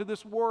conformed to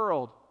this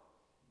world.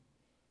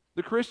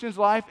 The Christian's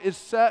life is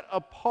set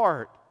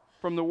apart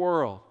from the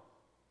world.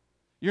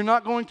 You're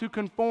not going to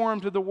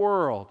conform to the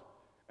world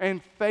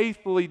and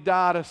faithfully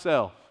die to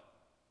self,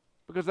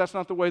 because that's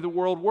not the way the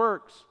world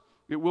works.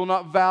 It will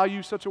not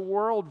value such a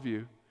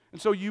worldview.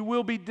 And so you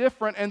will be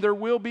different, and there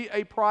will be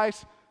a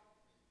price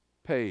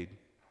paid.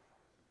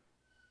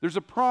 There's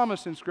a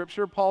promise in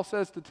Scripture. Paul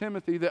says to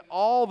Timothy that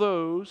all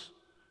those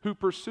who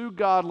pursue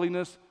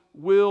godliness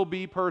will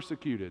be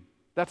persecuted.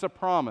 That's a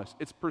promise.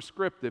 It's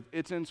prescriptive.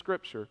 It's in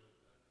Scripture.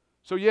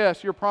 So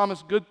yes, you're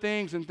promised good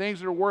things and things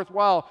that are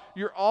worthwhile.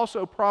 You're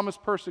also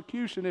promised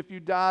persecution if you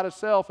die to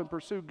self and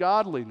pursue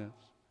godliness.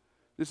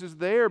 This is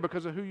there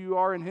because of who you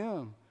are in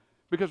Him.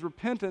 Because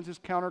repentance is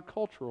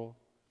countercultural.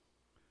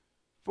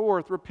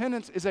 Fourth,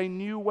 repentance is a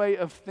new way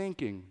of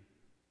thinking.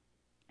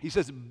 He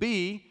says,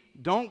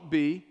 don't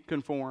be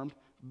conformed,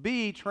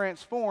 be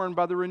transformed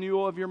by the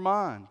renewal of your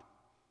mind.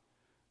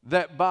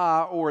 That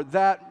by, or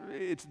that,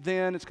 it's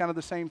kind of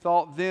the same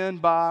thought, then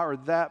by, or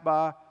that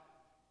by.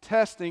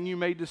 Testing, you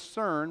may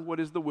discern what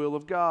is the will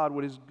of God,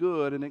 what is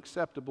good and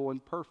acceptable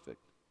and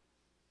perfect.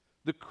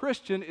 The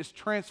Christian is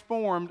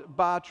transformed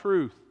by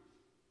truth.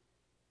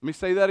 Let me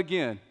say that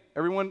again.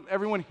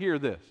 Everyone hear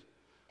this.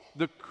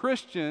 The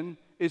Christian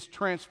is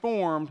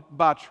transformed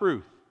by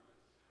truth.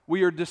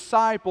 We are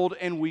discipled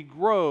and we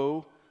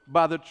grow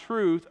by the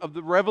truth of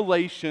the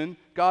revelation,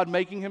 God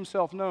making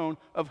Himself known,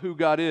 of who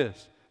God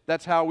is.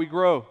 That's how we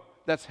grow.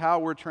 That's how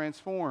we're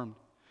transformed.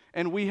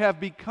 And we have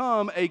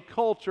become a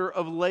culture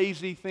of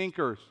lazy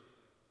thinkers.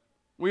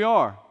 We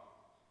are.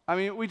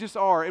 We just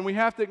are. And we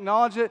have to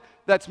acknowledge it.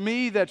 That's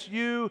me, that's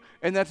you,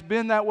 and that's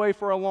been that way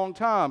for a long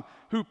time.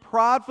 Who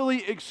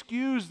pridefully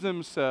excuse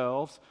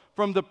themselves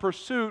from the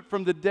pursuit,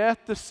 from the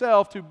death to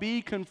self, to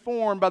be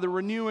conformed by the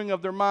renewing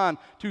of their mind,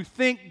 to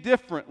think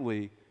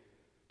differently,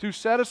 to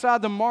set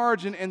aside the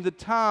margin and the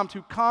time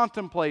to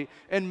contemplate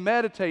and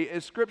meditate,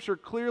 as Scripture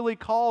clearly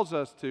calls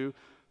us to,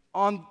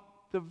 on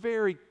the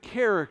very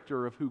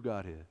character of who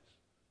God is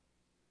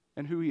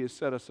and who He has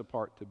set us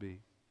apart to be.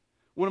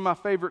 One of my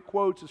favorite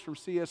quotes is from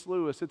C.S.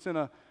 Lewis. It's in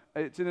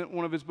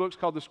one of his books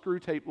called The Screw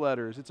Tape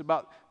Letters. It's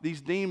about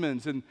these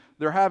demons, and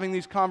they're having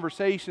these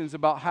conversations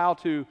about how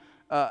to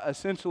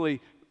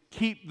essentially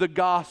keep the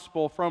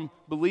gospel from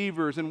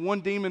believers. And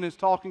one demon is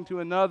talking to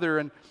another,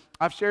 and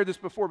I've shared this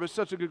before, but it's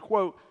such a good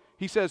quote.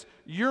 He says,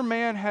 "Your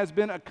man has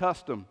been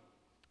accustomed,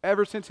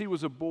 ever since he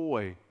was a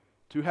boy,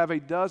 to have a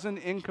dozen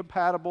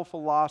incompatible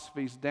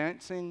philosophies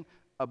dancing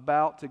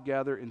about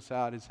together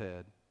inside his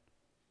head.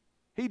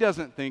 He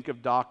doesn't think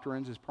of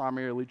doctrines as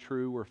primarily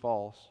true or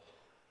false,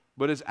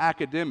 but as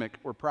academic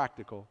or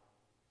practical,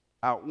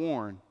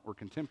 outworn or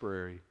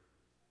contemporary,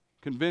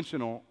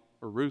 conventional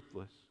or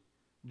ruthless.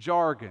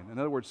 Jargon, in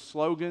other words,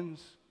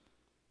 slogans,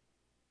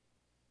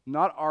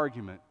 not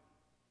argument,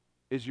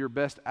 is your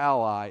best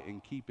ally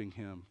in keeping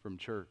him from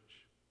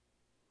church."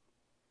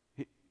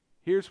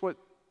 Here's what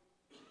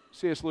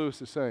C.S.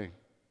 Lewis is saying.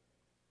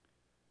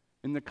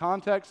 In the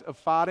context of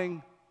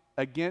fighting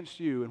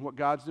against you and what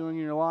God's doing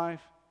in your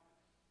life,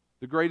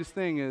 the greatest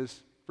thing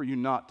is for you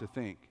not to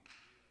think,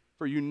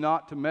 for you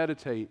not to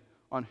meditate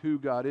on who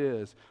God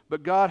is.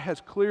 But God has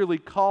clearly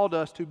called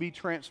us to be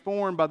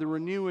transformed by the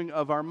renewing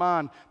of our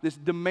mind. This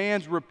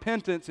demands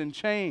repentance and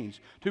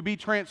change. To be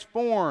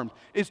transformed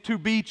is to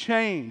be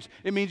changed.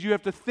 It means you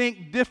have to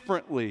think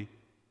differently.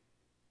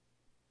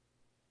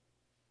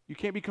 You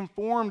can't be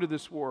conformed to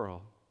this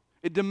world.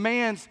 It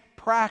demands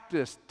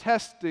practice,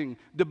 testing,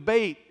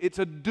 debate. It's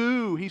a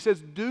do. He says,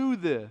 do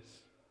this.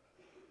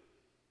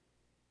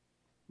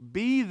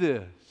 Be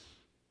this.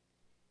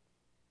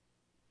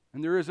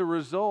 And there is a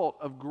result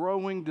of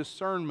growing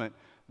discernment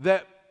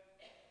that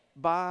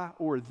by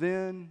or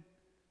then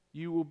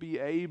you will be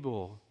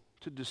able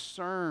to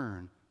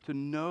discern, to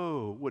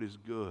know what is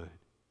good.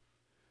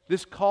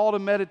 This call to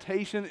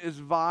meditation is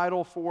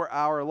vital for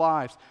our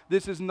lives.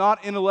 This is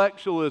not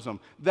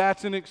intellectualism.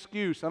 That's an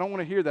excuse. I don't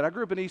want to hear that. I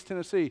grew up in East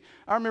Tennessee.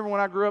 I remember when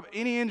I grew up,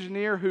 any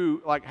engineer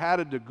who had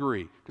a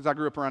degree, because I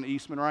grew up around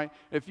Eastman, right?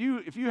 If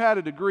you had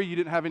a degree, you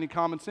didn't have any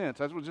common sense.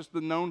 That was just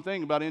the known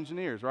thing about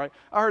engineers, right?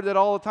 I heard that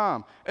all the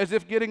time, as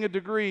if getting a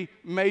degree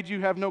made you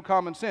have no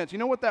common sense. You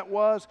know what that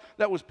was?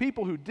 That was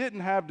people who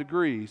didn't have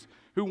degrees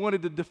who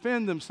wanted to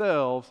defend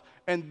themselves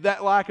and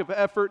that lack of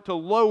effort to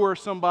lower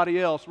somebody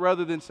else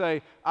rather than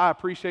say, I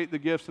appreciate the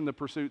gifts and the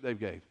pursuit they've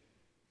gave.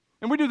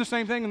 And we do the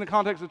same thing in the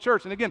context of the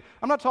church. And again,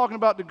 I'm not talking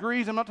about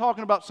degrees. I'm not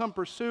talking about some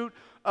pursuit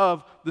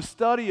of the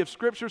study of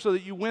Scripture so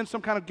that you win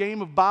some kind of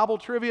game of Bible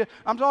trivia.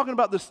 I'm talking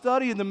about the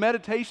study and the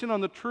meditation on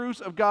the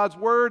truths of God's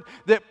Word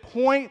that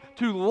point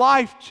to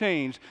life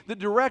change, that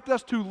direct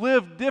us to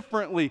live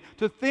differently,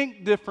 to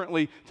think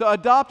differently, to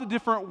adopt a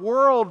different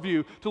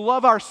worldview, to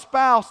love our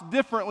spouse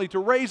differently, to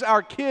raise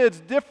our kids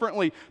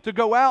differently, to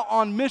go out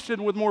on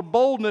mission with more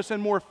boldness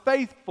and more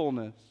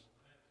faithfulness.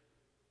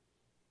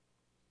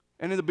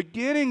 And in the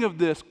beginning of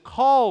this,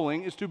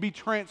 calling is to be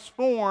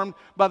transformed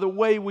by the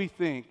way we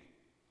think.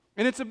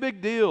 And it's a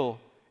big deal.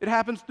 It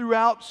happens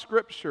throughout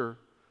Scripture.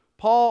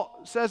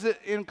 Paul says it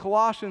in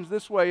Colossians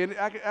this way, and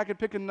I could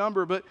pick a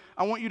number, but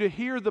I want you to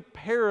hear the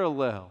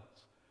parallels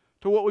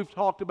to what we've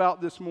talked about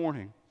this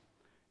morning.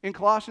 In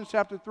Colossians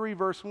chapter 3,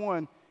 verse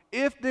 1,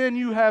 if then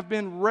you have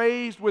been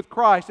raised with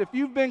Christ, if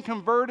you've been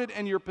converted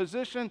and your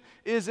position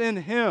is in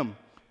Him,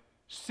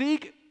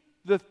 seek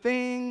the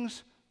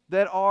things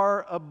that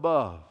are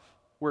above,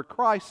 where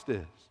Christ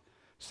is,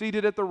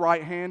 seated at the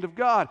right hand of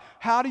God.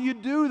 How do you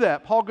do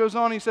that? Paul goes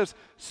on, he says,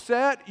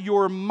 set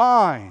your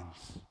minds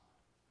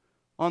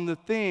on the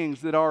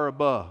things that are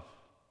above,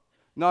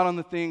 not on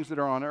the things that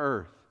are on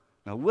earth.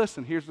 Now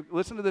listen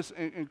to this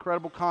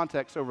incredible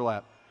context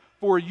overlap.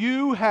 For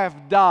you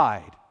have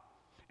died,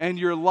 and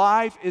your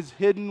life is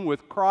hidden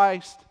with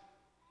Christ.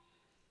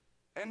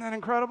 Isn't that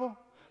incredible?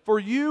 For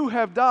you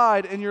have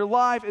died, and your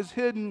life is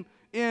hidden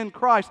in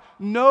Christ.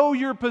 Know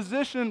your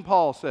position,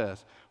 Paul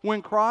says.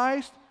 When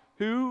Christ,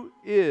 who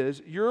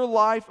is your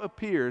life,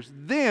 appears,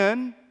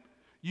 then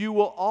you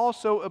will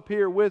also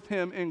appear with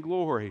Him in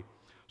glory.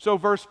 So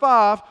verse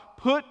 5,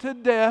 put to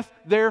death,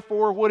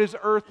 therefore, what is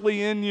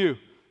earthly in you.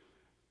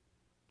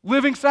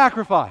 Living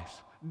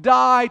sacrifice.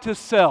 Die to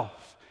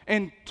self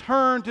and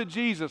turn to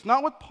Jesus.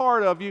 Not with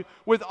part of you,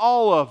 with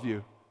all of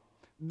you.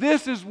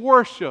 This is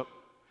worship.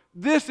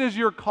 This is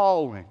your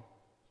calling.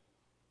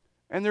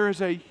 And there is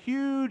a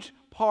huge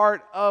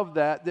part of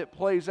that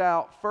plays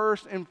out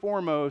first and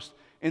foremost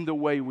in the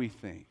way we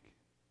think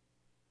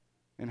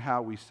and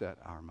how we set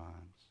our minds.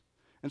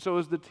 And so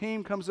as the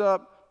team comes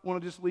up, I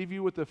want to just leave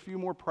you with a few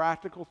more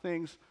practical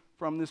things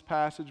from this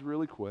passage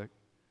really quick.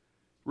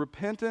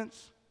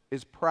 Repentance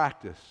is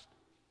practiced.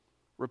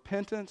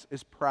 Repentance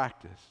is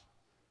practiced.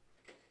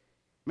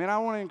 Man, I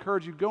want to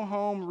encourage you, go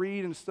home,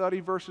 read and study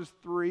verses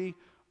 3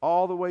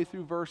 all the way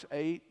through verse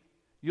 8.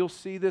 You'll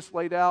see this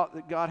laid out,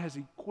 that God has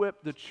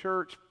equipped the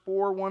church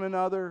for one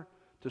another,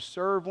 to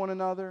serve one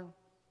another.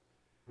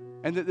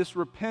 And that this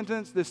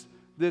repentance,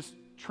 this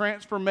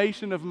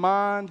transformation of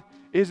mind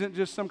isn't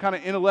just some kind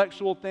of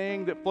intellectual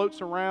thing that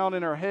floats around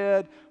in our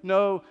head.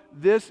 No,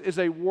 this is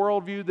a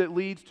worldview that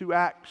leads to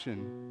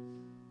action.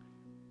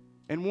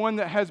 And one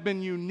that has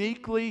been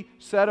uniquely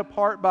set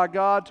apart by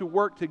God to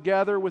work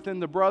together within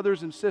the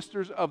brothers and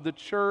sisters of the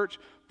church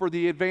for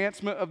the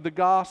advancement of the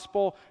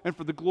gospel and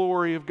for the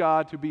glory of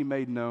God to be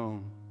made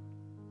known.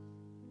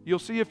 You'll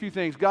see a few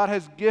things. God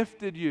has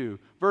gifted you.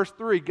 Verse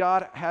 3,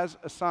 God has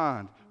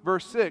assigned.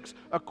 Verse 6,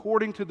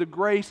 according to the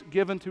grace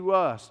given to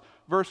us.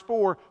 Verse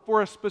 4,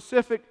 for a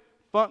specific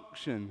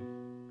function.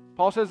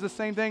 Paul says the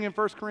same thing in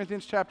 1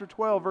 Corinthians chapter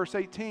 12, verse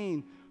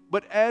 18.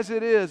 But as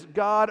it is,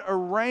 God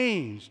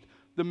arranged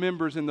the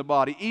members in the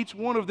body, each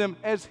one of them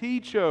as He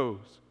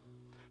chose.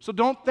 So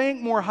don't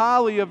think more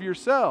highly of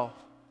yourself.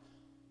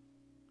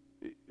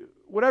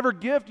 Whatever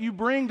gift you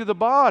bring to the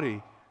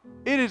body,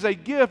 it is a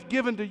gift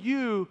given to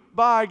you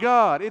by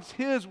God. It's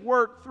His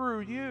work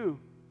through you.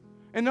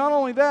 And not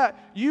only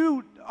that,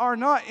 you are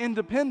not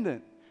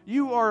independent.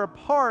 You are a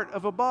part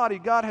of a body.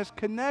 God has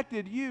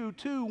connected you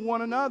to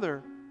one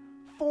another,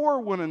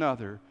 for one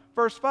another.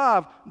 Verse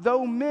 5,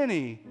 though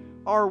many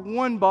are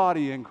one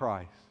body in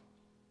Christ,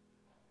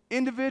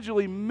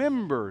 individually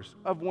members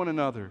of one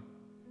another.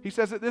 He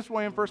says it this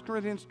way in 1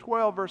 Corinthians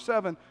 12, verse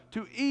 7,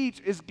 to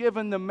each is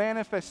given the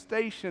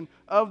manifestation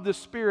of the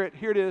Spirit,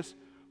 here it is,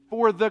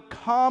 for the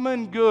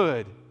common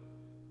good,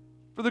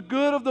 for the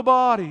good of the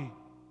body.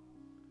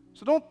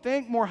 So don't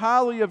think more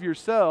highly of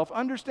yourself.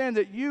 Understand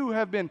that you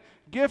have been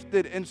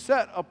gifted and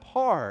set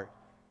apart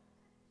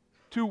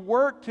to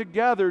work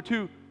together,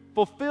 to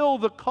fulfill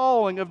the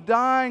calling of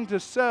dying to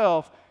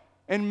self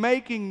and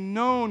making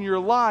known your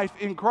life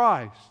in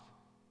Christ.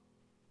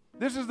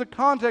 This is the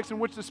context in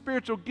which the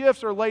spiritual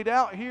gifts are laid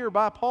out here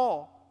by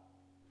Paul.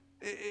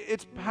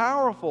 It's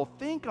powerful.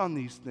 Think on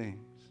these things.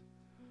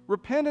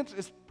 Repentance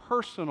is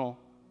personal.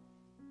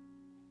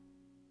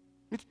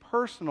 It's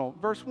personal.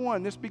 Verse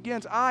 1, this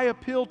begins, I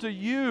appeal to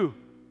you,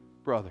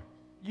 brother.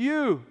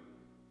 You.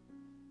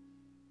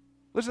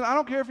 Listen, I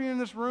don't care if you're in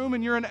this room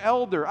and you're an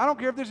elder. I don't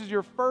care if this is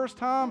your first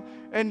time.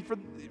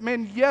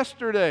 And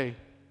yesterday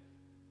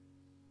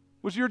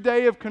was your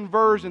day of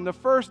conversion, the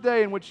first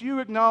day in which you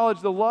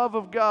acknowledged the love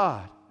of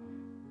God,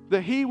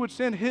 that He would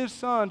send His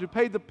Son to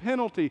pay the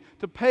penalty,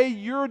 to pay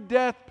your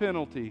death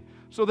penalty,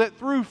 so that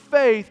through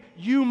faith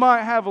you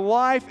might have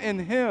life in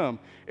Him.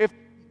 If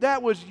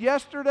that was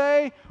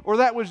yesterday or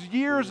that was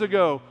years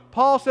ago,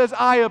 Paul says,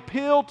 I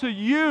appeal to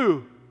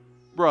you,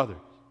 brothers.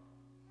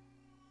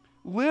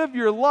 Live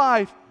your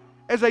life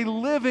as a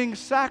living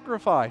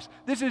sacrifice.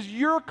 This is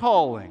your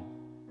calling,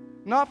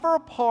 not for a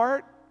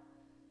part,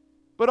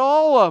 but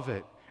all of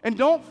it. And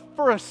don't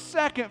for a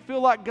second feel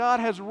like God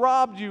has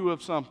robbed you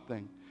of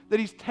something, that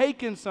He's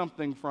taken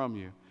something from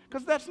you,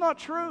 because that's not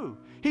true.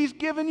 He's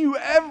given you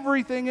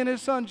everything in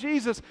His Son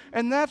Jesus,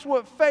 and that's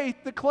what faith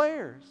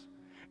declares.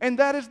 And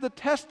that is the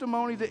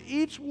testimony that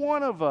each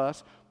one of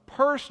us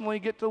personally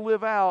get to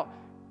live out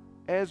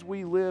as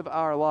we live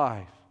our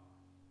life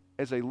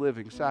as a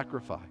living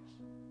sacrifice.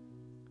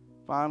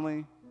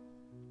 Finally,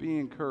 be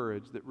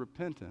encouraged that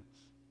repentance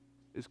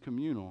is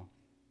communal,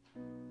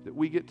 that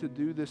we get to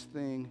do this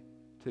thing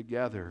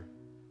together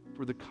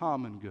for the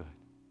common good,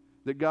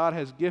 that God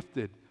has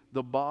gifted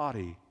the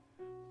body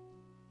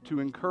to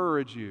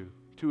encourage you,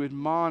 to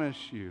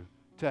admonish you,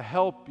 to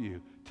help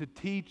you, to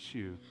teach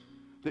you,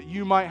 that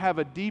you might have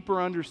a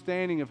deeper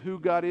understanding of who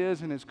God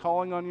is and His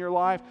calling on your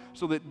life,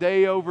 so that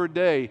day over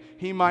day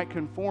He might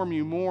conform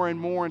you more and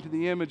more into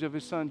the image of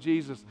His Son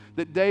Jesus,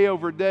 that day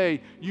over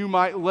day you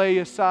might lay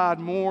aside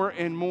more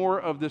and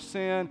more of the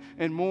sin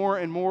and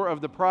more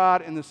of the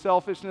pride and the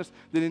selfishness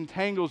that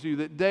entangles you,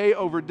 that day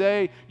over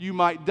day you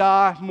might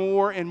die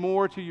more and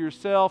more to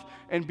yourself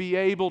and be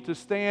able to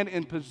stand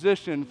in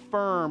position,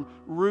 firm,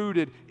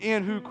 rooted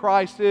in who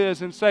Christ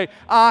is, and say,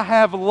 I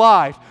have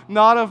life,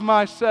 not of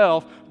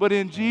myself, but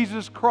in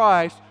Jesus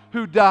Christ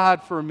who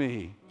died for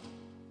me.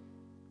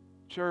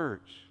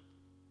 Church,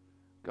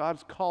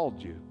 God's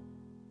called you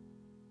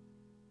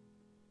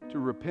to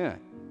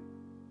repent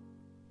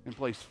and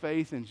place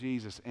faith in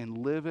Jesus and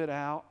live it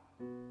out,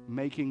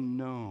 making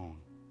known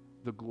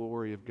the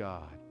glory of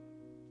God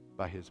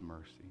by His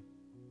mercy.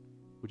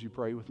 Would you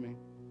pray with me?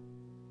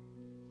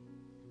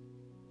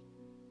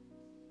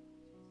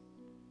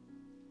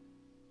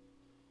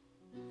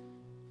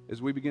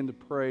 As we begin to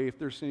pray, if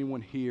there's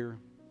anyone here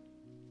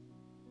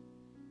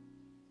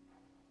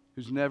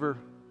who's never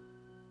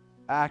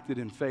acted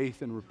in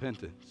faith and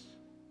repentance,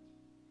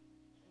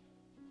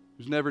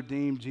 who's never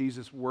deemed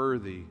Jesus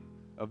worthy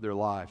of their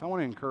life, I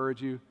want to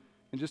encourage you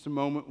in just a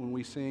moment when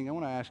we sing. I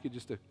want to ask you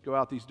just to go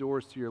out these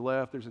doors to your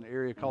left. There's an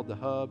area called the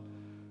Hub.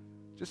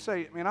 Just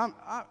say, man,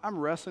 I'm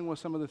wrestling with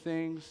some of the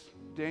things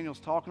Daniel's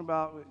talking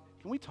about.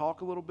 Can we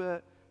talk a little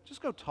bit?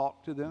 Just go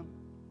talk to them.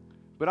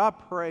 But I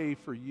pray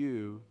for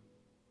you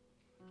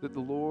that the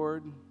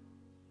Lord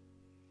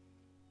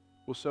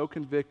will so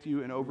convict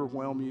you and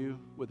overwhelm you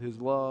with His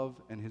love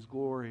and His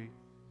glory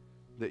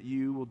that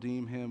you will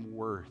deem Him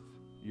worth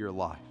your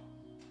life.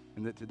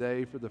 And that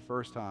today, for the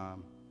first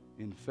time,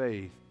 in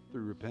faith,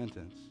 through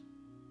repentance,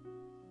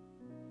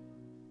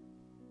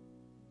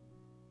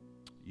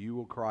 you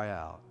will cry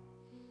out,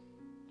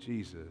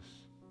 Jesus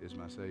is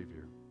my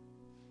Savior.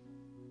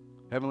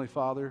 Heavenly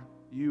Father,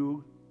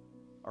 you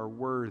are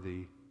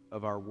worthy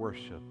of our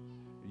worship.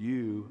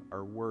 You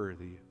are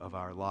worthy of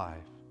our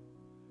life.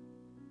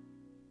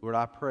 Lord,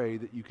 I pray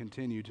that you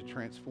continue to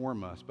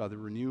transform us by the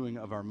renewing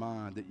of our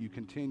mind, that you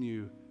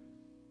continue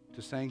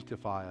to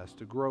sanctify us,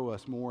 to grow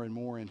us more and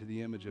more into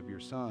the image of your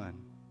Son,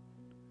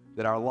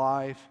 that our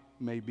life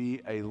may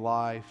be a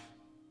life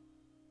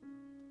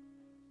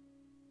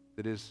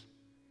that is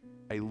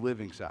a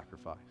living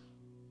sacrifice,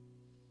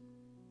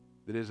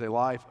 that is a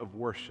life of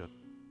worship,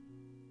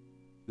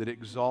 that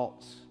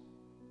exalts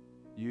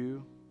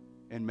you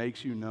and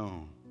makes you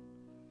known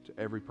to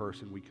every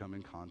person we come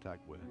in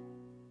contact with.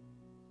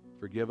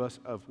 Forgive us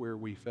of where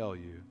we fail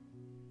you.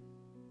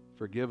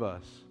 Forgive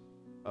us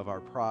of our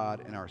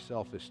pride and our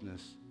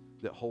selfishness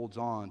that holds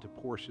on to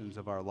portions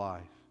of our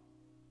life.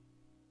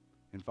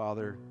 And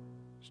Father,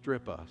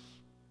 strip us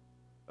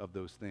of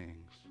those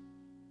things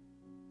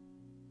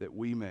that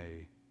we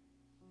may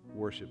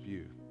worship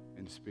you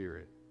in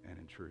spirit and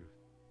in truth.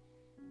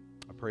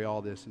 I pray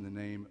all this in the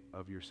name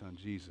of your Son,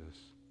 Jesus,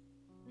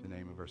 the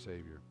name of our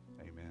Savior.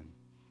 Amen.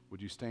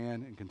 Would you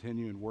stand and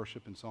continue in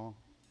worship and song?